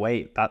 oh,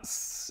 wait,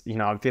 that's,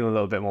 I'm feeling a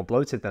little bit more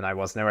bloated than I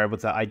was. And they were able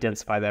to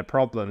identify their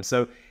problem.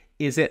 So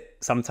is it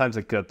sometimes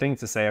a good thing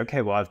to say,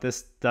 okay, well,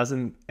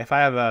 if I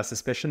have a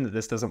suspicion that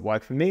this doesn't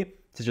work for me,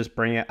 to just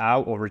bring it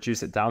out or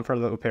reduce it down for a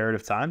little period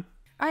of time?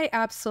 I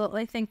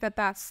absolutely think that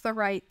that's the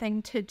right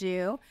thing to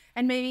do.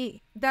 And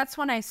maybe that's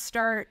when I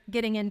start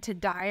getting into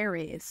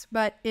diaries.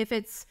 But if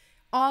it's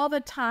all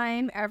the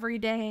time, every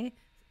day,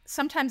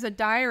 sometimes a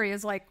diary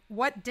is like,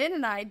 what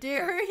didn't I do?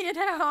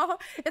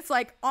 It's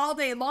like all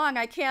day long,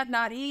 I can't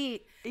not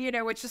eat,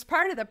 which is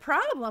part of the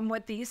problem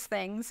with these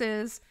things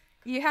is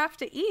you have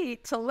to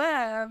eat to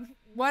live.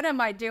 What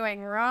am I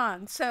doing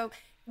wrong? So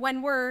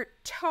when we're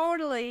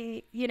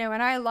totally,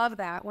 and I love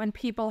that when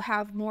people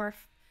have more,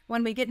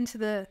 when we get into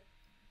the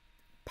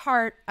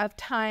part of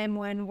time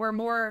when we're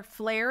more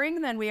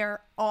flaring than we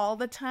are all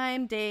the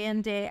time, day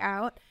in, day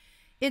out,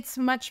 it's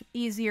much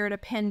easier to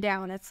pin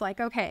down. It's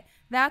like, okay,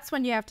 that's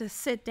when you have to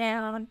sit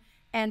down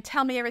and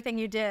tell me everything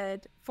you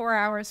did 4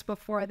 hours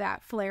before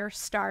that flare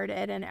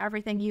started and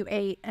everything you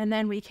ate. And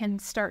then we can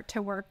start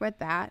to work with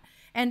that.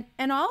 And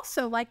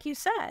also, like you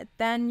said,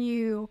 then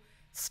you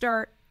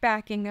start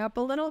backing up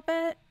a little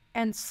bit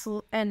and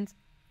slow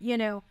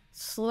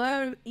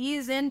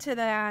ease into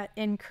that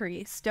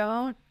increase.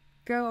 Don't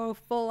go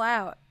full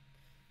out.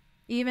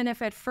 Even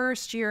if at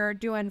first you're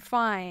doing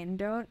fine,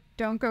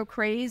 don't go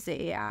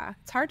crazy. Yeah,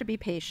 it's hard to be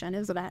patient,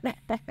 isn't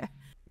it?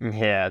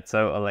 Yeah,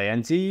 totally.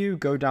 And do you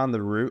go down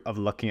the route of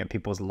looking at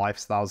people's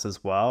lifestyles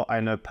as well?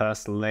 I know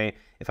personally,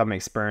 if I'm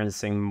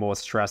experiencing more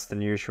stress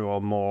than usual,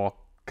 more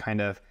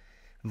kind of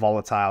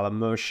volatile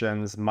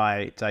emotions,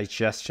 my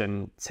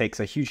digestion takes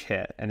a huge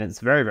hit, and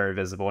it's very, very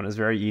visible, and it's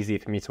very easy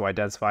for me to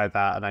identify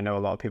that. And I know a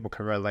lot of people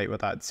can relate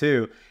with that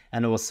too.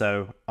 And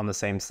also on the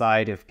same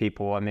side, if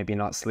people are maybe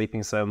not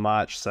sleeping so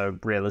much, so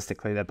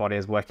realistically their body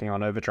is working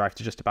on overdrive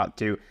to just about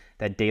do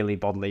their daily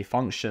bodily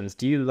functions,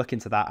 do you look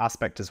into that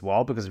aspect as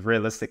well? Because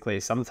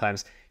realistically,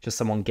 sometimes just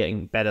someone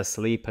getting better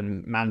sleep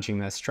and managing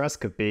their stress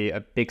could be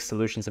a big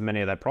solution to many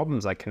of their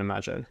problems, I can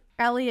imagine.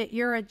 Elliot,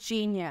 you're a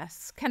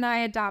genius. Can I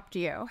adopt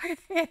you?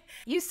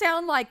 You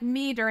sound like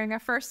me during a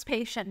first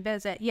patient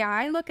visit. Yeah,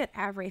 I look at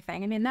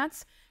everything. I mean,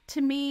 that's, to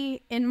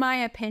me, in my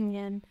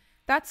opinion,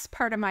 that's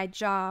part of my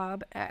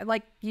job,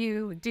 like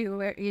you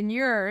do in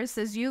yours,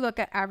 is you look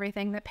at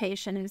everything the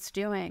patient is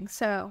doing.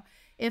 So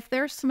if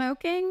they're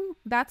smoking,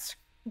 that's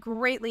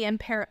greatly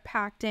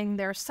impacting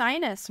their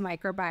sinus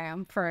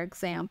microbiome, for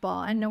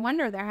example, and no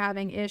wonder they're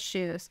having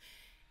issues.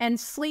 And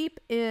sleep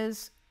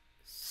is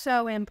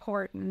so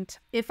important.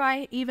 If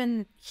I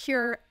even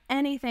hear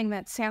anything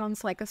that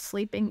sounds like a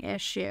sleeping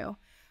issue,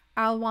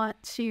 I'll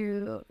want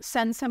to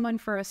send someone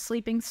for a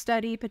sleeping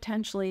study,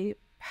 potentially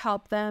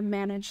help them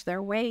manage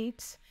their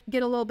weight,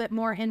 get a little bit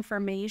more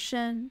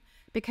information,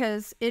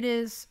 because it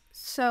is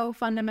so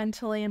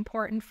fundamentally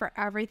important for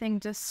everything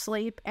to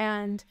sleep.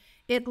 And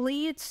it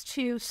leads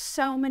to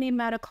so many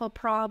medical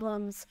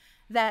problems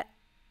that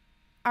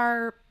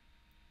are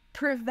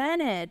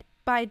prevented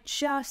by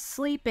just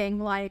sleeping,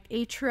 like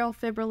atrial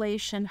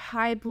fibrillation,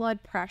 high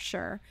blood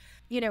pressure,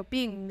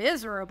 being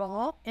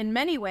miserable in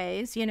many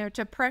ways,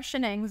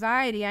 depression,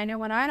 anxiety. I know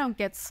when I don't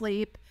get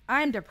sleep,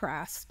 I'm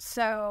depressed.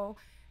 So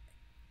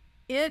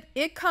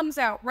it comes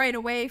out right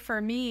away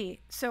for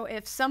me. So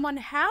if someone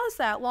has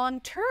that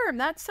long term,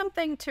 that's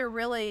something to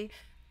really,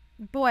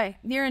 boy,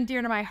 near and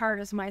dear to my heart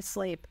is my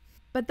sleep.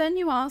 But then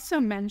you also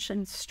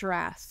mentioned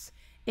stress.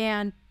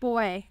 And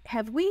boy,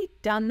 have we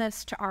done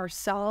this to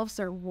ourselves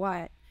or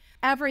what?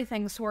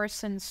 Everything's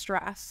worse than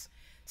stress.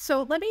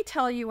 So let me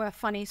tell you a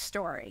funny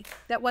story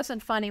that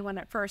wasn't funny when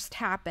it first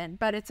happened,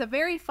 but it's a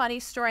very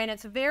funny story, and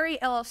it's very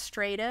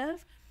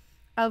illustrative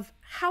of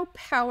how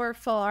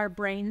powerful our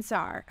brains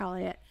are,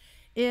 Elliot.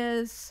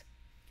 Is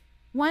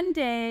one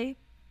day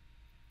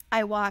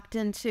I walked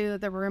into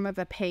the room of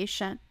a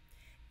patient,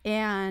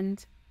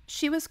 and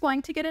she was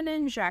going to get an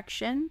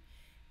injection,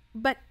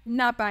 but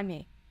not by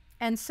me.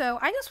 And so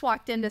I just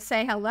walked in to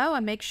say hello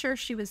and make sure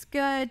she was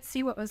good,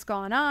 see what was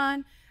going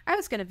on. I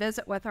was going to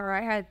visit with her.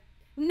 I had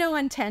no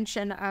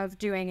intention of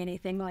doing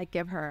anything like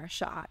give her a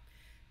shot.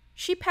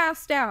 She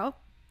passed out.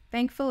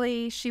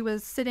 Thankfully, she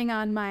was sitting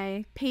on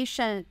my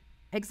patient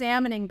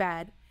examining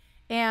bed,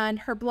 and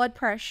her blood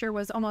pressure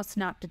was almost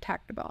not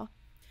detectable.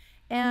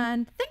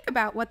 And think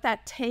about what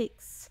that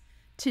takes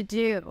to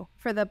do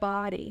for the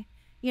body.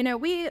 You know,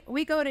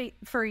 we go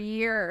for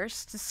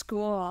years to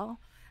school,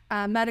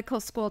 medical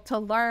school, to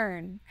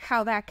learn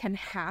how that can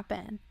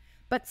happen.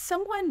 But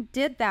someone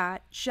did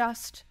that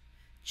just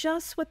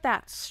with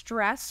that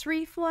stress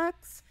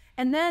reflex,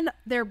 and then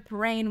their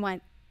brain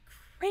went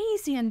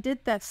crazy and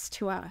did this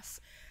to us.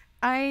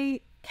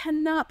 I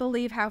cannot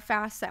believe how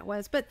fast that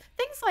was. But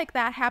things like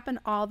that happen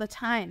all the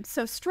time.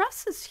 So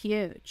stress is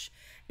huge.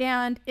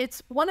 And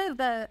it's one of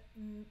the,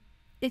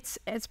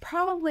 it's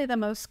probably the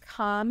most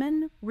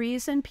common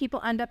reason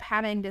people end up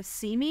having to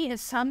see me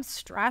is some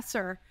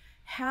stressor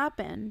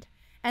happened.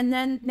 And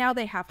then now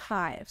they have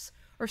hives,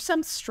 or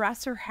some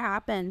stressor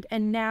happened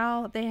and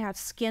now they have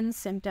skin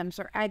symptoms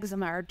or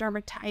eczema or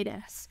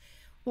dermatitis,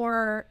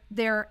 or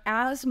their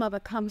asthma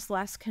becomes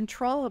less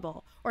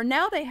controllable, or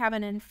now they have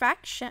an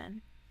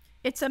infection.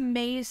 It's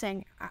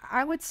amazing.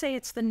 I would say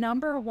it's the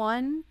number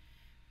one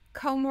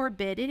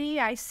comorbidity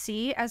I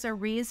see as a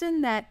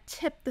reason that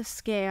tipped the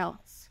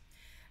scales,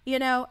 you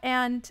know,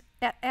 and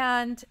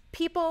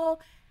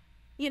people,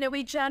 you know,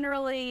 we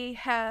generally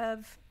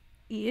have,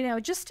 you know,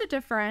 just to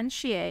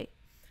differentiate,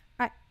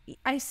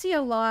 I see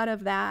a lot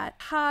of that.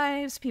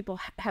 Hives, people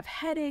have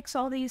headaches,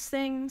 all these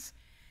things.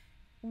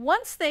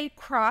 Once they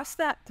cross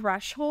that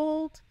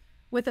threshold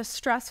with a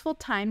stressful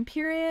time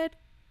period,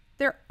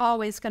 they're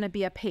always going to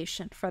be a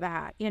patient for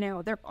that. You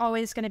know, they're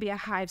always going to be a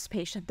hives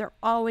patient. They're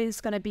always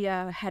going to be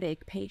a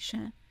headache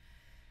patient.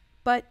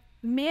 But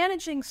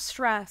managing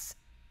stress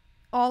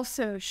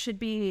also should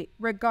be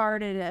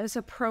regarded as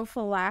a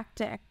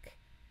prophylactic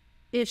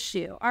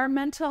issue. Our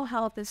mental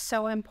health is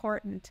so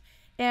important.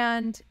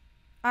 And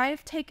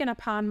I've taken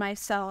upon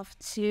myself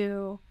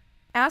to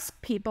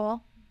ask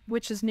people,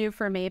 which is new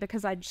for me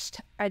because I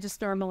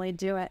just normally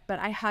do it, but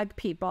I hug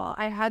people.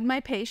 I hug my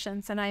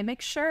patients and I make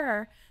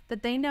sure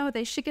that they know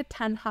they should get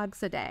 10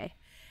 hugs a day.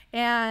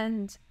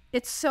 And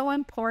it's so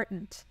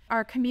important.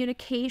 Our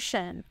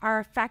communication, our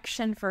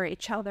affection for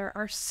each other,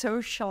 our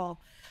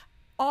social,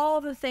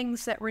 all the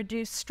things that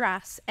reduce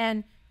stress.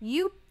 And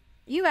you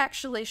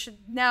actually should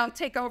now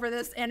take over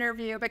this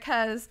interview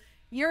because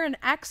you're an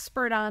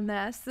expert on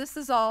this. This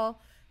is all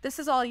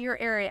your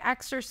area,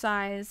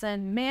 exercise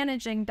and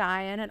managing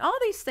diet, and all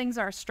these things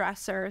are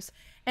stressors,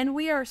 and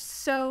we are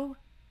so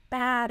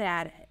bad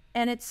at it.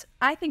 And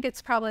I think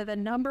it's probably the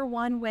number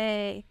one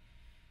way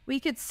we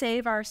could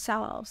save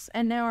ourselves.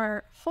 And now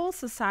our whole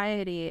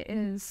society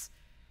is,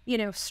 you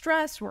know,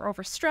 stressed, we're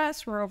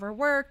overstressed, we're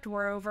overworked,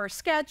 we're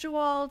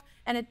overscheduled,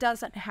 and it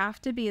doesn't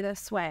have to be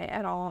this way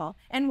at all.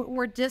 And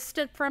we're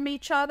distant from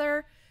each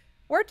other.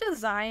 We're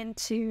designed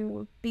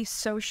to be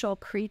social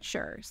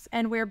creatures,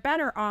 and we're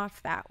better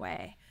off that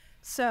way.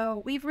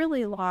 So we've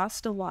really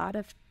lost a lot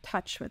of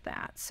touch with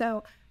that.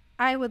 So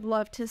I would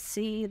love to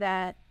see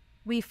that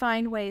we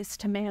find ways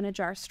to manage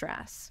our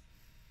stress,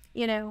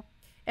 you know,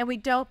 and we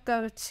don't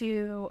go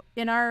to,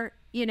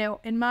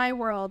 in my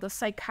world, a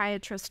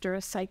psychiatrist or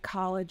a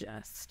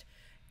psychologist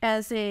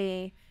as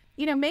a,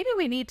 you know, maybe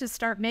we need to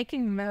start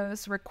making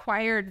those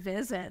required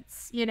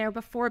visits, you know,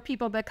 before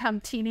people become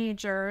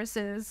teenagers,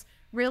 is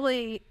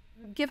really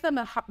give them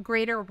a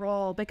greater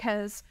role,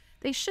 because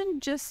they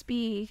shouldn't just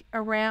be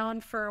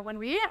around for when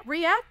we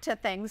react to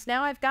things.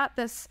 Now I've got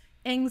this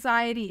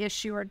anxiety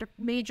issue or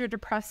major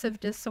depressive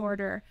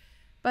disorder,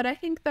 but I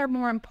think they're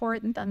more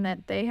important than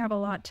that. They have a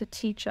lot to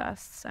teach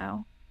us.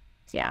 So,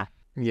 yeah.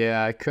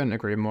 Yeah, I couldn't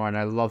agree more. And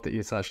I love that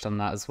you touched on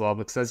that as well,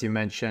 because as you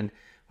mentioned,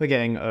 we're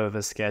getting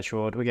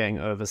overscheduled, we're getting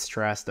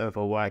overstressed,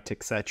 overworked,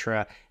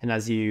 etc. And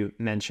as you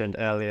mentioned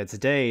earlier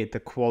today, the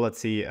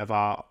quality of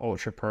our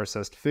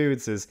ultra-processed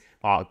foods the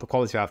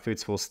quality of our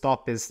foods full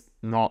stop is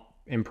not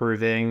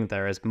improving.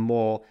 There is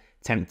more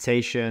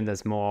temptation,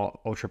 there's more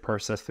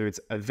ultra-processed foods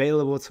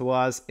available to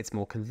us. It's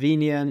more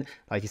convenient.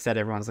 Like you said,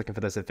 everyone's looking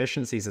for those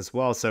efficiencies as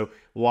well. So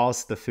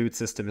whilst the food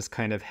system is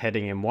kind of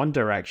heading in one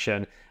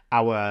direction,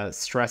 our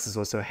stress is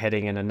also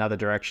heading in another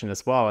direction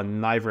as well,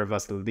 and neither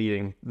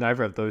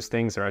of those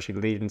things are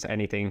actually leading to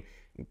anything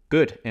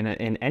good in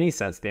any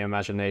sense of the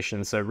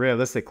imagination. So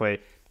realistically,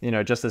 you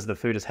know, just as the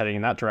food is heading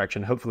in that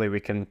direction, hopefully we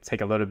can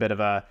take a little bit of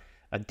a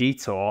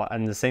detour.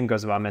 And the same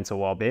goes with our mental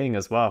well-being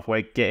as well. If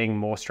we're getting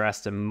more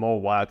stressed and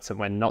more worked and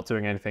we're not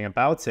doing anything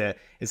about it,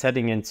 it's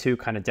heading in two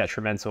kind of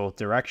detrimental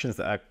directions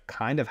that are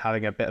kind of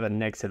having a bit of a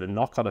negative and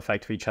knock-on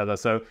effect for each other.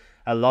 So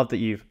I love that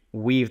you've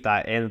weaved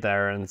that in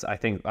there. And I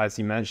think, as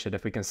you mentioned,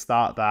 if we can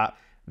start that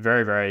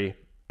very, very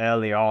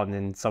early on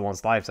in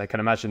someone's lives, I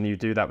can imagine you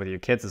do that with your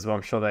kids as well.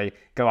 I'm sure they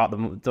go out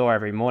the door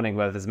every morning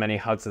with as many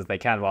hugs as they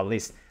can, well, at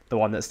least the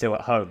one that's still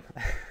at home.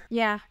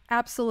 Yeah,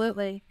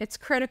 absolutely. It's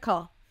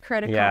critical.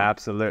 Yeah,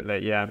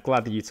 absolutely. Yeah, I'm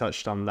glad that you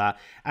touched on that.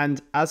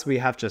 And as we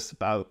have just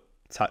about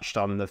touched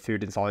on the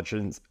food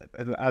intolerances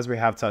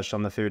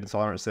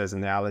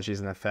and the allergies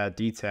in a fair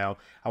detail,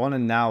 I want to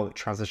now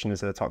transition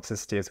into the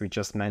toxicity, as we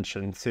just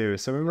mentioned too.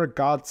 So in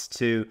regards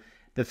to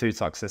the food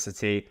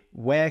toxicity,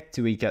 where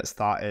do we get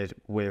started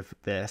with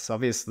this?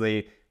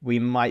 Obviously, we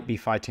might be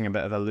fighting a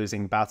bit of a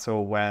losing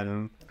battle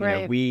when you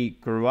know, we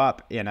grew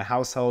up in a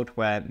household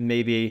where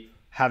maybe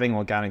having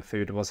organic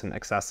food wasn't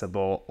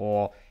accessible,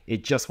 or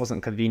it just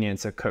wasn't convenient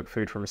to cook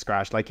food from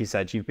scratch. Like you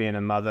said, you've been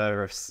a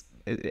mother of,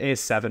 it is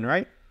 7,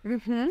 right?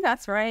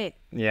 That's right.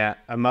 Yeah,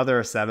 a mother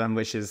of 7,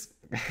 which is,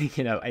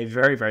 a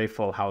very, very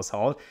full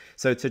household.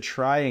 So to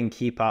try and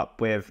keep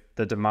up with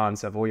the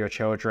demands of all your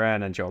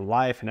children and your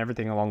life and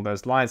everything along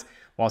those lines,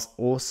 whilst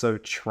also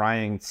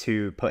trying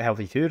to put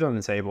healthy food on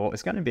the table,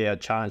 is going to be a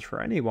challenge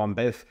for anyone,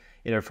 both,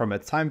 from a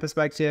time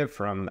perspective,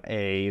 from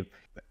a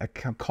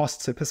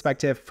cost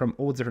perspective, from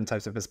all different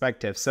types of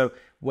perspectives. So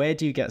where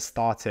do you get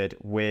started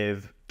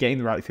with getting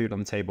the right food on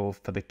the table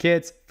for the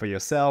kids, for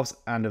yourselves,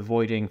 and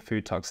avoiding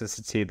food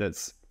toxicity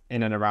that's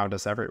in and around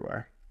us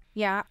everywhere?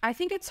 Yeah, I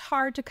think it's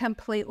hard to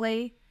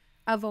completely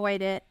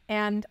avoid it.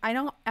 And I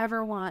don't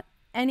ever want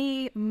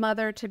any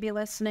mother to be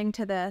listening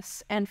to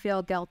this and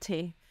feel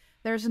guilty.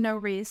 There's no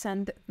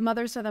reason.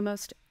 Mothers are the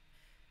most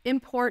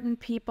important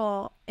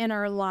people in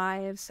our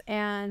lives,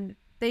 and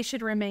they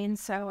should remain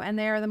so. And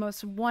they are the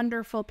most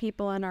wonderful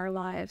people in our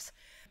lives.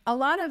 A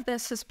lot of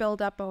this has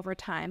built up over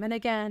time. And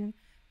again,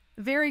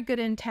 very good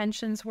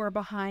intentions were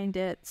behind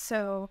it.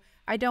 So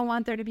I don't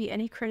want there to be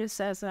any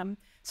criticism.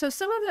 So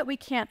some of it we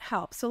can't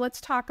help. So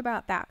let's talk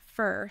about that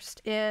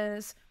first.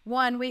 Is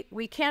one,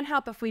 we can't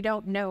help if we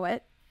don't know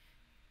it.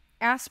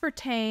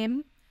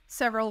 Aspartame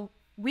several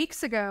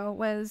weeks ago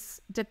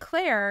was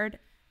declared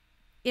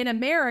in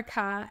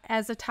America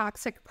as a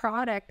toxic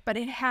product, but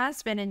it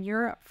has been in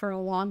Europe for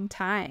a long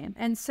time.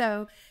 And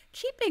so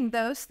keeping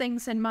those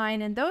things in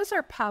mind, and those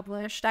are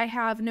published. I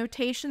have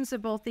notations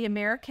of both the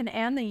American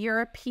and the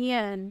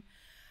European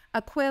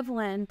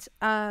equivalent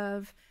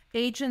of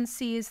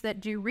agencies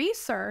that do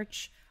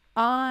research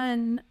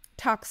on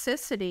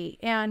toxicity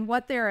and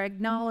what they're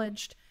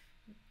acknowledged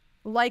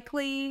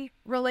likely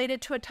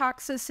related to a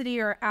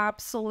toxicity or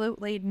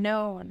absolutely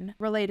known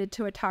related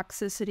to a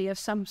toxicity of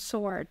some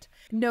sort.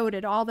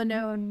 Noted all the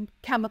known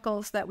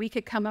chemicals that we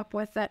could come up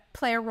with that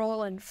play a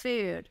role in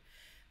food.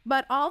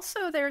 But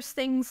also there's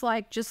things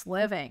like just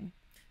living.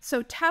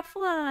 So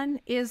Teflon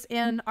is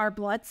in our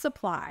blood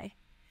supply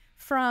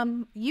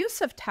from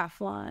use of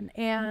Teflon.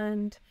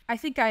 And I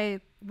think I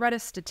read a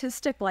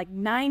statistic like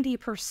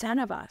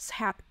 90% of us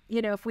have,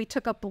 if we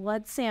took a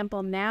blood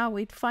sample now,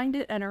 we'd find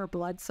it in our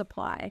blood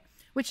supply,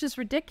 which is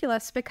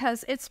ridiculous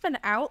because it's been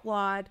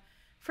outlawed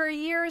for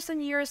years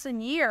and years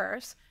and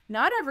years.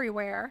 Not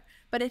everywhere,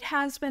 but it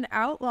has been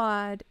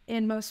outlawed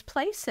in most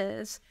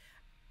places.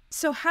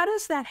 So how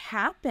does that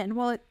happen?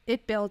 Well,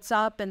 it builds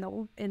up in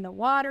the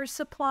water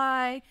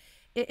supply.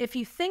 If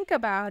you think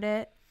about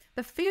it,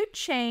 the food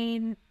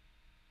chain,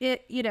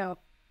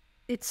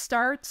 it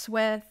starts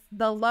with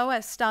the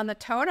lowest on the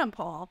totem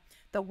pole,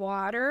 the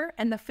water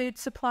and the food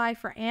supply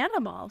for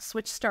animals,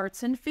 which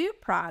starts in food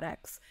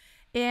products.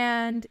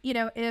 And,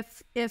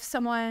 if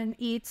someone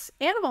eats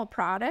animal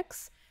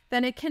products,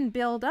 then it can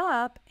build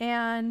up,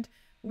 and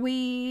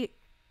we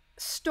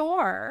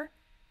store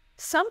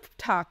some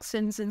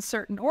toxins in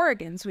certain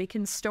organs. We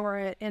can store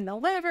it in the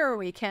liver.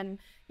 We can,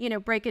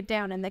 break it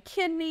down in the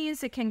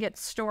kidneys. It can get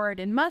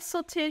stored in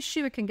muscle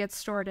tissue. It can get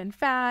stored in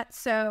fat.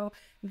 So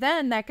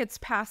then that gets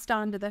passed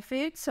on to the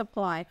food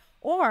supply.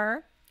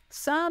 Or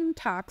some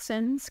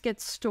toxins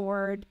get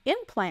stored in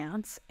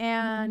plants,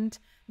 and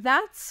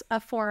that's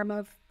a form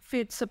of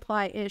food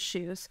supply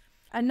issues.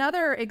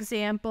 Another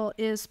example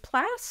is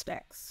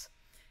plastics.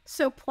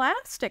 So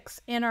plastics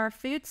in our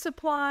food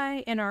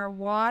supply, in our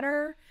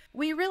water,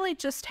 we really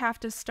just have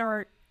to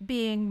start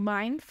being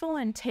mindful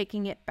and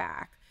taking it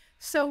back.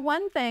 So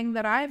one thing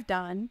that I've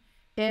done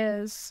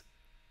is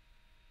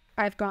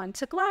I've gone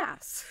to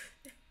glass,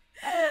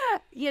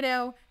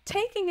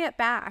 taking it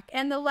back.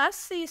 And the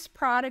less these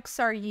products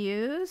are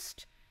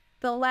used,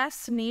 the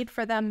less need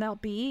for them there'll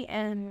be.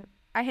 And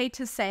I hate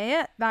to say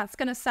it, that's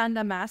going to send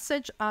a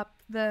message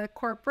up the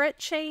corporate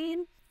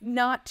chain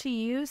not to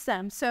use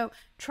them. So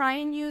try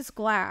and use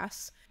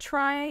glass.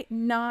 Try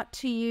not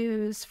to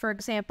use, for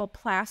example,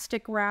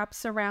 plastic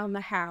wraps around the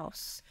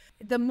house.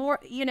 The more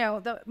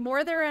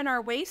they're in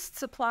our waste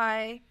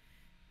supply,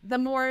 the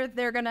more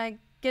they're going to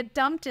get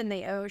dumped in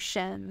the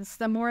oceans,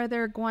 the more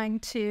they're going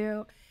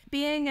to,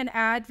 being an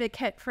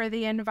advocate for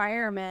the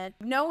environment,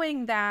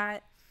 knowing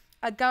that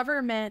a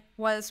government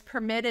was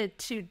permitted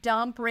to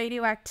dump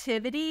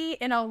radioactivity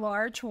in a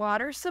large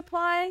water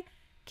supply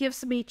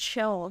gives me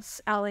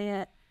chills,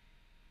 Elliot.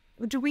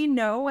 Do we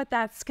know what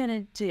that's going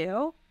to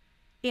do?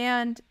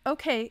 And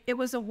okay, it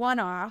was a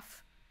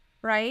one-off,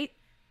 right?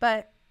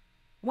 But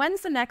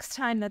when's the next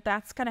time that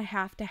that's going to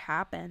have to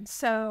happen?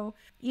 So,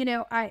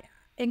 I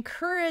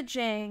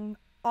encouraging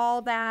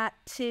all that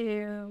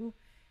to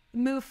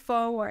move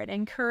forward,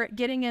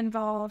 getting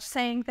involved,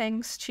 saying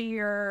things to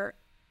your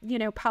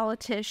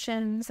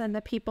politicians and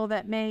the people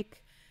that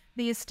make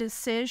these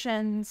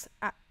decisions.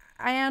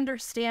 I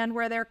understand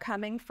where they're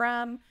coming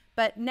from,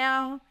 but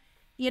now,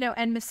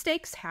 and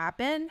mistakes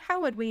happen. How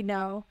would we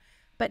know?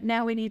 But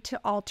now we need to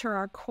alter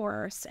our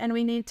course, and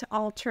we need to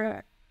alter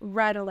it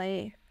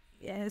readily,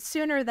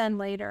 sooner than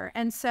later.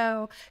 And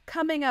so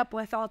coming up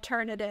with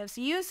alternatives,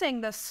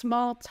 using the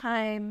small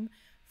time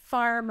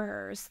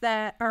farmers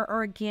that are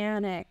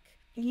organic,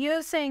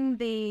 using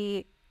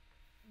the,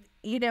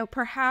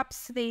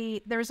 perhaps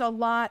there's a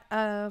lot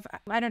of,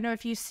 I don't know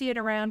if you see it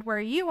around where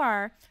you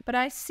are, but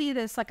I see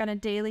this like on a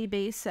daily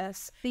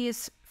basis.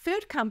 These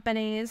food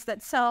companies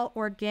that sell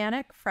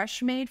organic,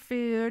 fresh made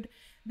food,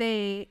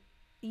 they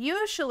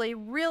usually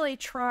really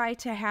try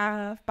to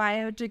have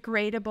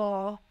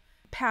biodegradable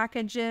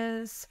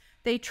packages.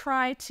 They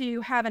try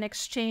to have an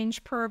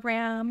exchange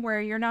program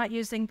where you're not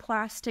using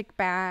plastic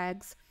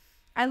bags.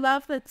 I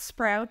love that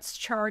Sprouts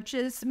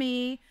charges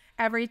me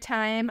every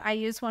time I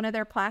use one of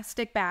their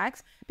plastic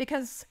bags,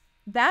 because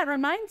that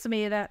reminds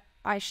me that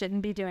I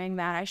shouldn't be doing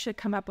that. I should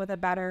come up with a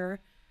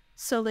better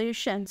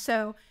solution.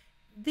 So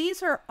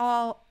these are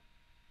all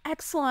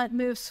excellent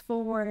moves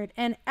forward,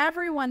 and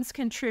everyone's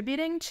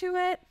contributing to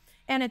it,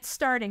 and it's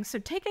starting. So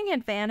taking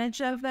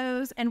advantage of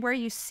those, and where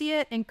you see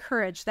it,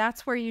 encourage.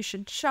 That's where you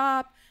should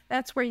shop.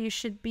 That's where you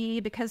should be,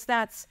 because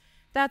that's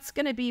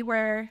going to be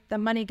where the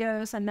money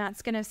goes, and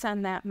that's going to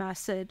send that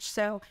message.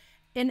 So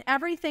in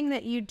everything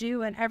that you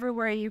do and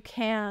everywhere you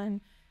can,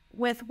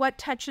 with what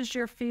touches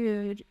your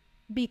food,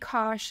 be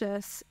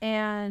cautious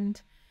and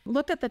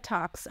look at the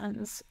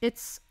toxins.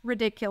 It's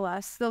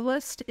ridiculous. The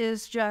list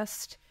is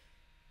just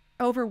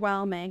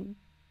overwhelming,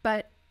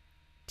 but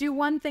do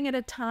one thing at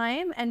a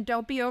time and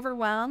don't be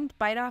overwhelmed.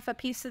 Bite off a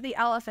piece of the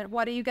elephant.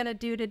 What are you going to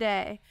do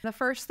today? The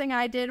first thing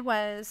I did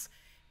was,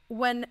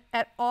 when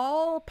at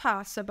all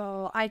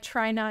possible, I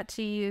try not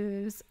to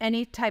use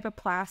any type of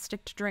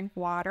plastic to drink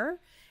water.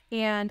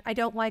 And I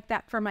don't like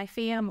that for my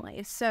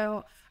family.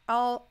 So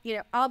I'll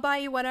buy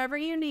you whatever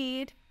you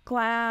need,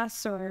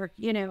 glass or,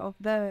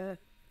 the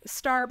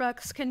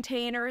Starbucks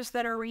containers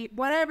that are,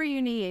 whatever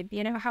you need,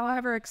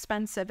 however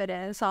expensive it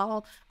is,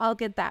 I'll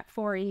get that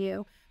for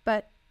you.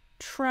 But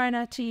try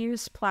not to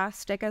use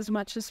plastic as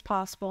much as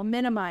possible,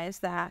 minimize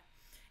that,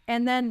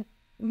 and then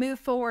move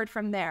forward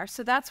from there.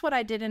 So that's what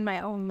I did in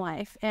my own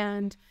life.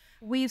 And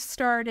we've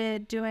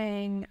started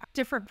doing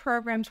different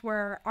programs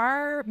where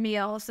our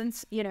meals, and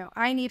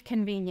I need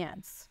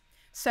convenience.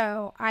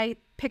 So I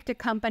picked a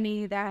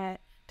company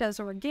that does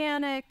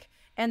organic,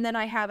 and then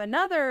I have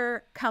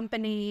another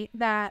company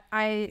that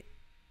I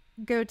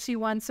go to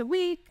once a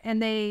week,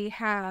 and they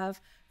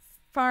have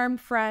farm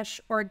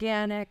fresh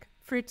organic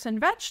fruits and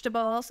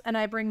vegetables, and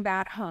I bring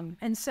that home.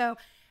 And so,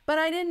 but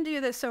I didn't do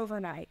this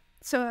overnight.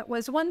 So it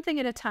was one thing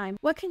at a time.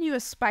 What can you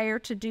aspire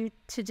to do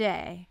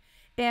today?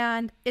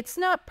 And it's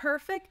not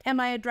perfect. Am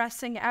I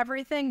addressing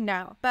everything?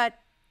 No. But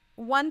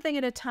one thing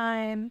at a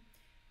time,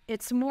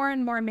 it's more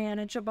and more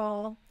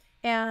manageable.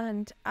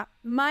 And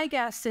my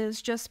guess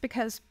is, just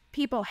because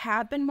people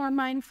have been more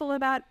mindful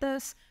about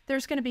this,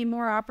 there's going to be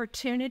more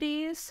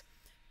opportunities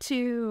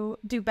to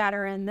do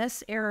better in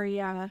this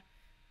area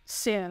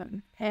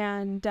soon.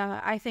 And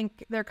I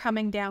think they're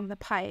coming down the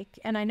pike.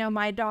 And I know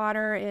my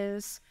daughter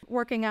is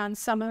working on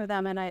some of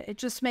them. And it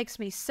just makes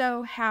me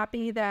so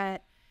happy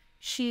that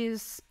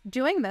she's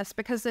doing this,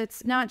 because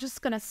it's not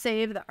just going to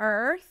save the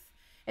earth.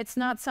 It's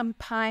not some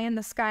pie in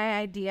the sky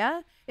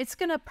idea. It's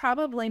going to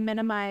probably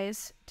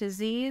minimize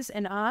disease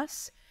in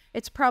us.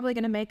 It's probably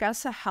going to make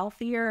us a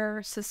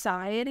healthier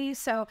society.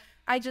 So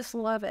I just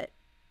love it.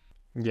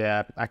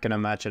 Yeah, I can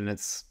imagine.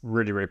 It's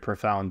really, really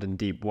profound and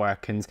deep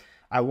work. And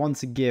I want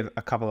to give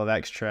a couple of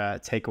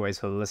extra takeaways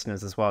for the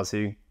listeners as well. So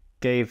you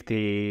gave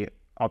the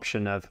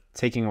option of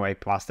taking away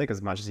plastic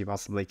as much as you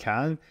possibly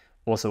can,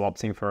 also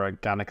opting for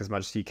organic as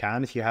much as you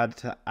can. If you had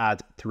to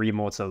add 3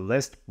 more to the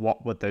list,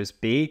 what would those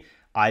be?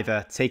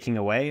 Either taking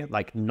away,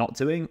 like not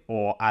doing,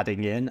 or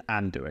adding in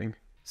and doing.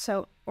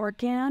 So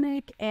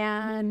organic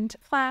and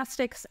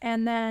plastics,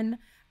 and then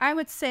I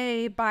would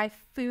say buy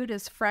food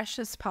as fresh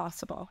as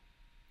possible.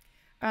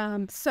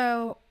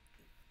 So,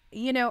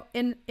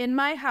 in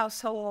my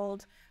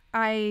household,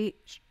 I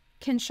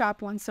can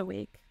shop once a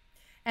week.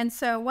 And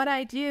so what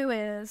I do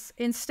is,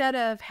 instead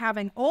of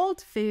having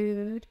old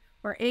food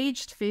or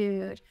aged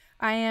food,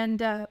 I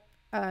end up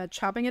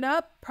chopping it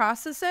up,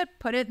 process it,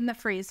 put it in the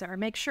freezer,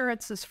 make sure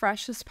it's as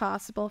fresh as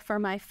possible for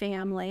my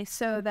family,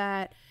 so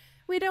that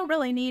we don't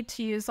really need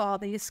to use all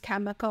these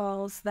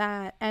chemicals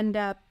that end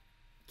up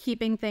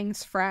keeping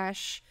things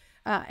fresh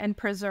and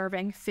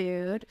preserving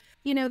food.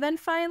 Then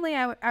finally,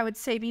 I would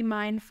say be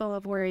mindful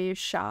of where you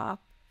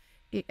shop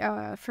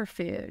for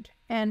food,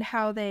 and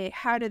how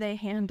do they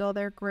handle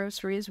their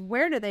groceries?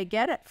 Where do they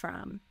get it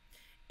from?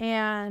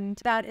 And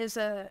that is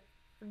a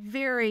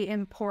very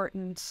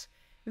important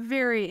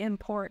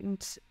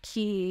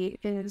key,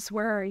 is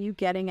where are you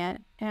getting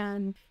it?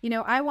 And,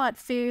 I want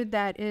food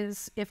that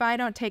is, if I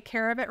don't take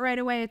care of it right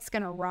away, it's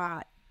going to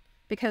rot,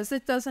 because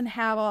it doesn't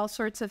have all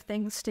sorts of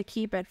things to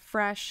keep it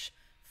fresh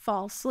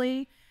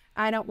falsely.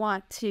 I don't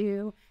want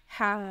to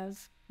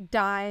have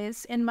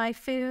dyes in my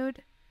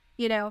food.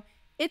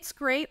 It's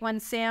great when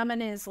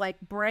salmon is like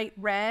bright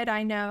red.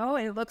 I know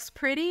it looks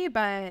pretty,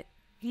 but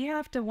you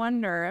have to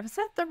wonder, is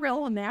that the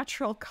real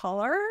natural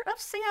color of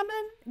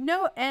salmon?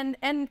 No,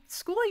 and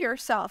school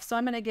yourself. So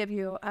I'm going to give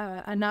you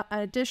an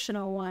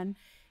additional one,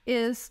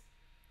 is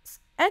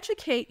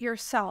educate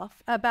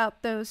yourself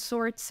about those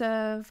sorts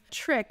of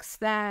tricks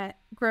that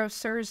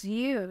grocers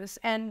use.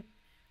 And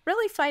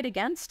really fight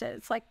against it.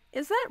 It's like,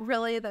 is that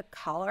really the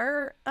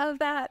color of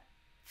that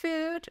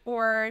food?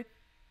 Or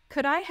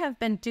could I have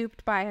been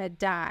duped by a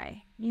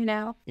dye, you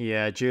know?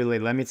 Yeah, Julie,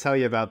 let me tell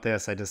you about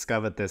this. I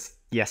discovered this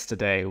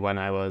yesterday when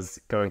I was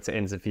going to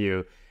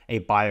interview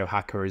a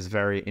biohacker who's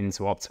very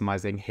into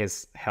optimizing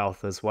his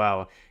health as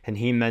well. And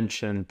he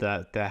mentioned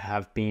that there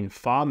have been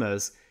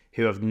farmers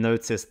who have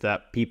noticed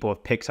that people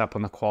have picked up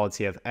on the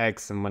quality of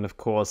eggs. And when, of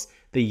course,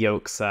 the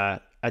yolks are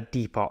a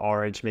deeper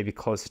orange, maybe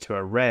closer to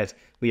a red,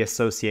 we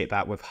associate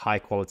that with high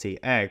quality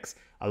eggs.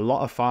 A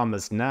lot of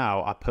farmers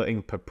now are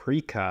putting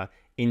paprika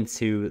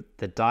into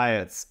the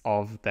diets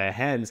of their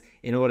hens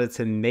in order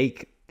to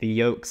make the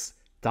yolks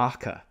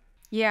darker.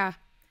 Yeah.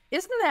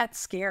 Isn't that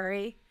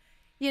scary?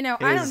 You know,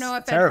 It I don't is know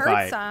if terrifying. it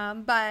hurts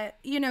some, but,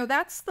 you know,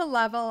 that's the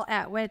level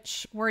at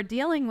which we're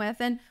dealing with.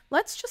 And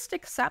let's just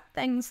accept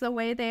things the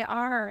way they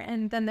are.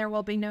 And then there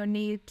will be no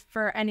need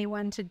for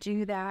anyone to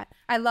do that.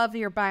 I love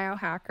your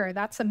biohacker.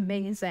 That's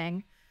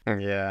amazing.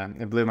 Yeah,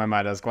 it blew my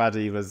mind. I was glad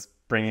he was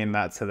bringing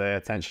that to the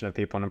attention of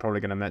people. And I'm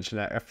probably going to mention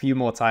it a few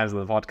more times in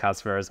the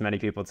podcast for as many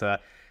people to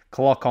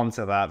clock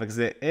onto that, because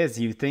it is,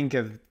 you think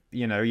of,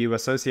 you know, you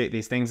associate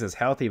these things as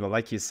healthy, but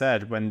like you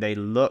said, when they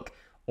look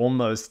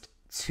almost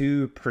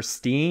too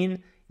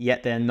pristine,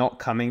 yet they're not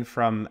coming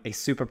from a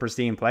super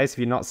pristine place. If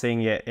you're not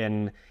seeing it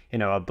in, you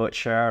know, a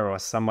butcher or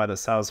somewhere that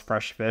sells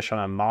fresh fish on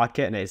a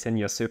market and it's in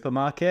your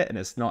supermarket and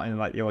it's not in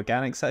like the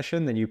organic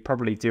section, then you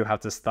probably do have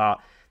to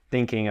start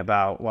thinking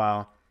about,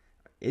 well,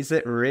 is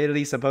it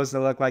really supposed to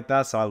look like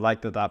that? So I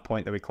liked that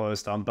point that we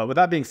closed on. But with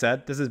that being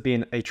said, this has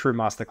been a true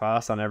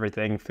masterclass on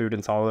everything food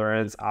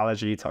intolerance,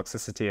 allergy,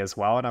 toxicity as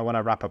well. And I want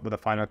to wrap up with a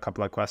final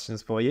couple of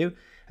questions for you.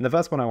 And the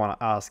first one I want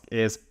to ask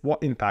is,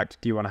 what impact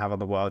do you want to have on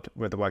the world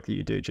with the work that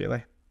you do,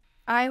 Julie?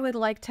 I would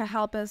like to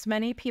help as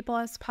many people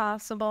as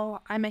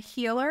possible. I'm a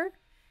healer,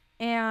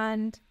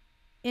 and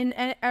in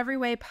every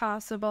way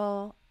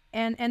possible.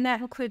 And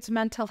that includes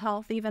mental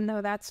health, even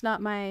though that's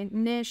not my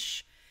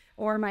niche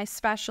or my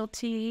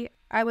specialty.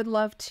 I would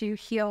love to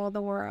heal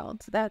the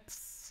world.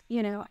 That's,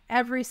 you know,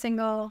 every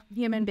single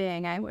human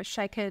being. I wish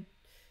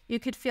you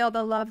could feel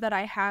the love that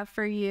I have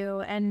for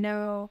you and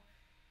know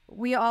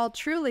we all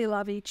truly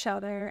love each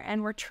other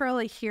and we're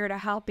truly here to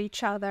help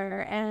each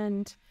other.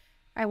 And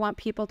I want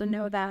people to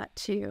know that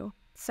too.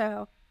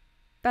 So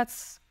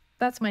that's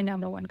my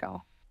number one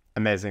goal.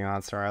 Amazing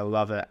answer. I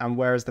love it. And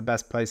where is the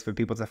best place for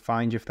people to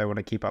find you if they want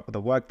to keep up with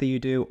the work that you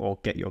do or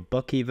get your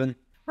book even?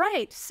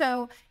 Right.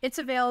 So it's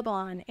available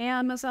on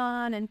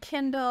Amazon and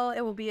Kindle.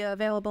 It will be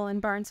available in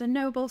Barnes &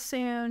 Noble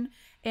soon.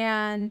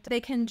 And they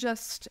can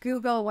just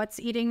Google What's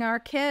Eating Our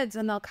Kids,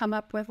 and they'll come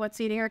up with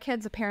What's Eating Our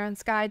Kids, A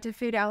Parent's Guide to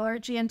Food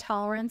Allergy,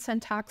 Intolerance,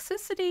 and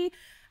Toxicity.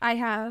 I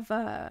have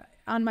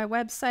on my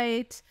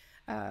website,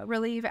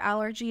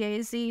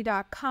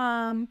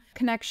 relieveallergyaz.com,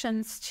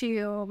 connections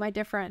to my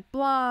different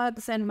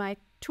blogs and my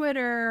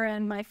Twitter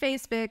and my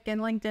Facebook and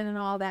LinkedIn and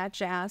all that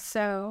jazz.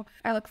 So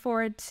I look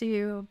forward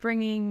to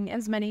bringing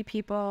as many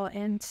people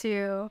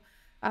into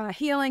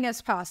healing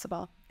as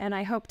possible, and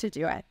I hope to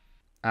do it.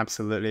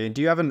 Absolutely. And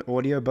do you have an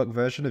audiobook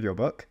version of your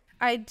book?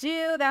 I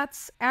do.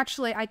 That's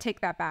actually, I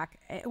take that back.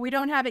 We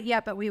don't have it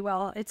yet, but we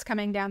will. It's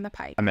coming down the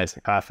pipe.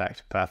 Amazing.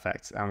 Perfect.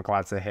 I'm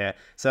glad to hear.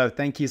 So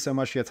thank you so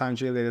much for your time,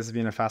 Julie. This has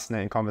been a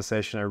fascinating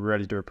conversation. I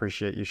really do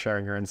appreciate you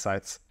sharing your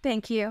insights.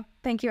 Thank you.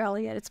 Thank you,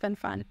 Elliot. It's been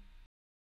fun.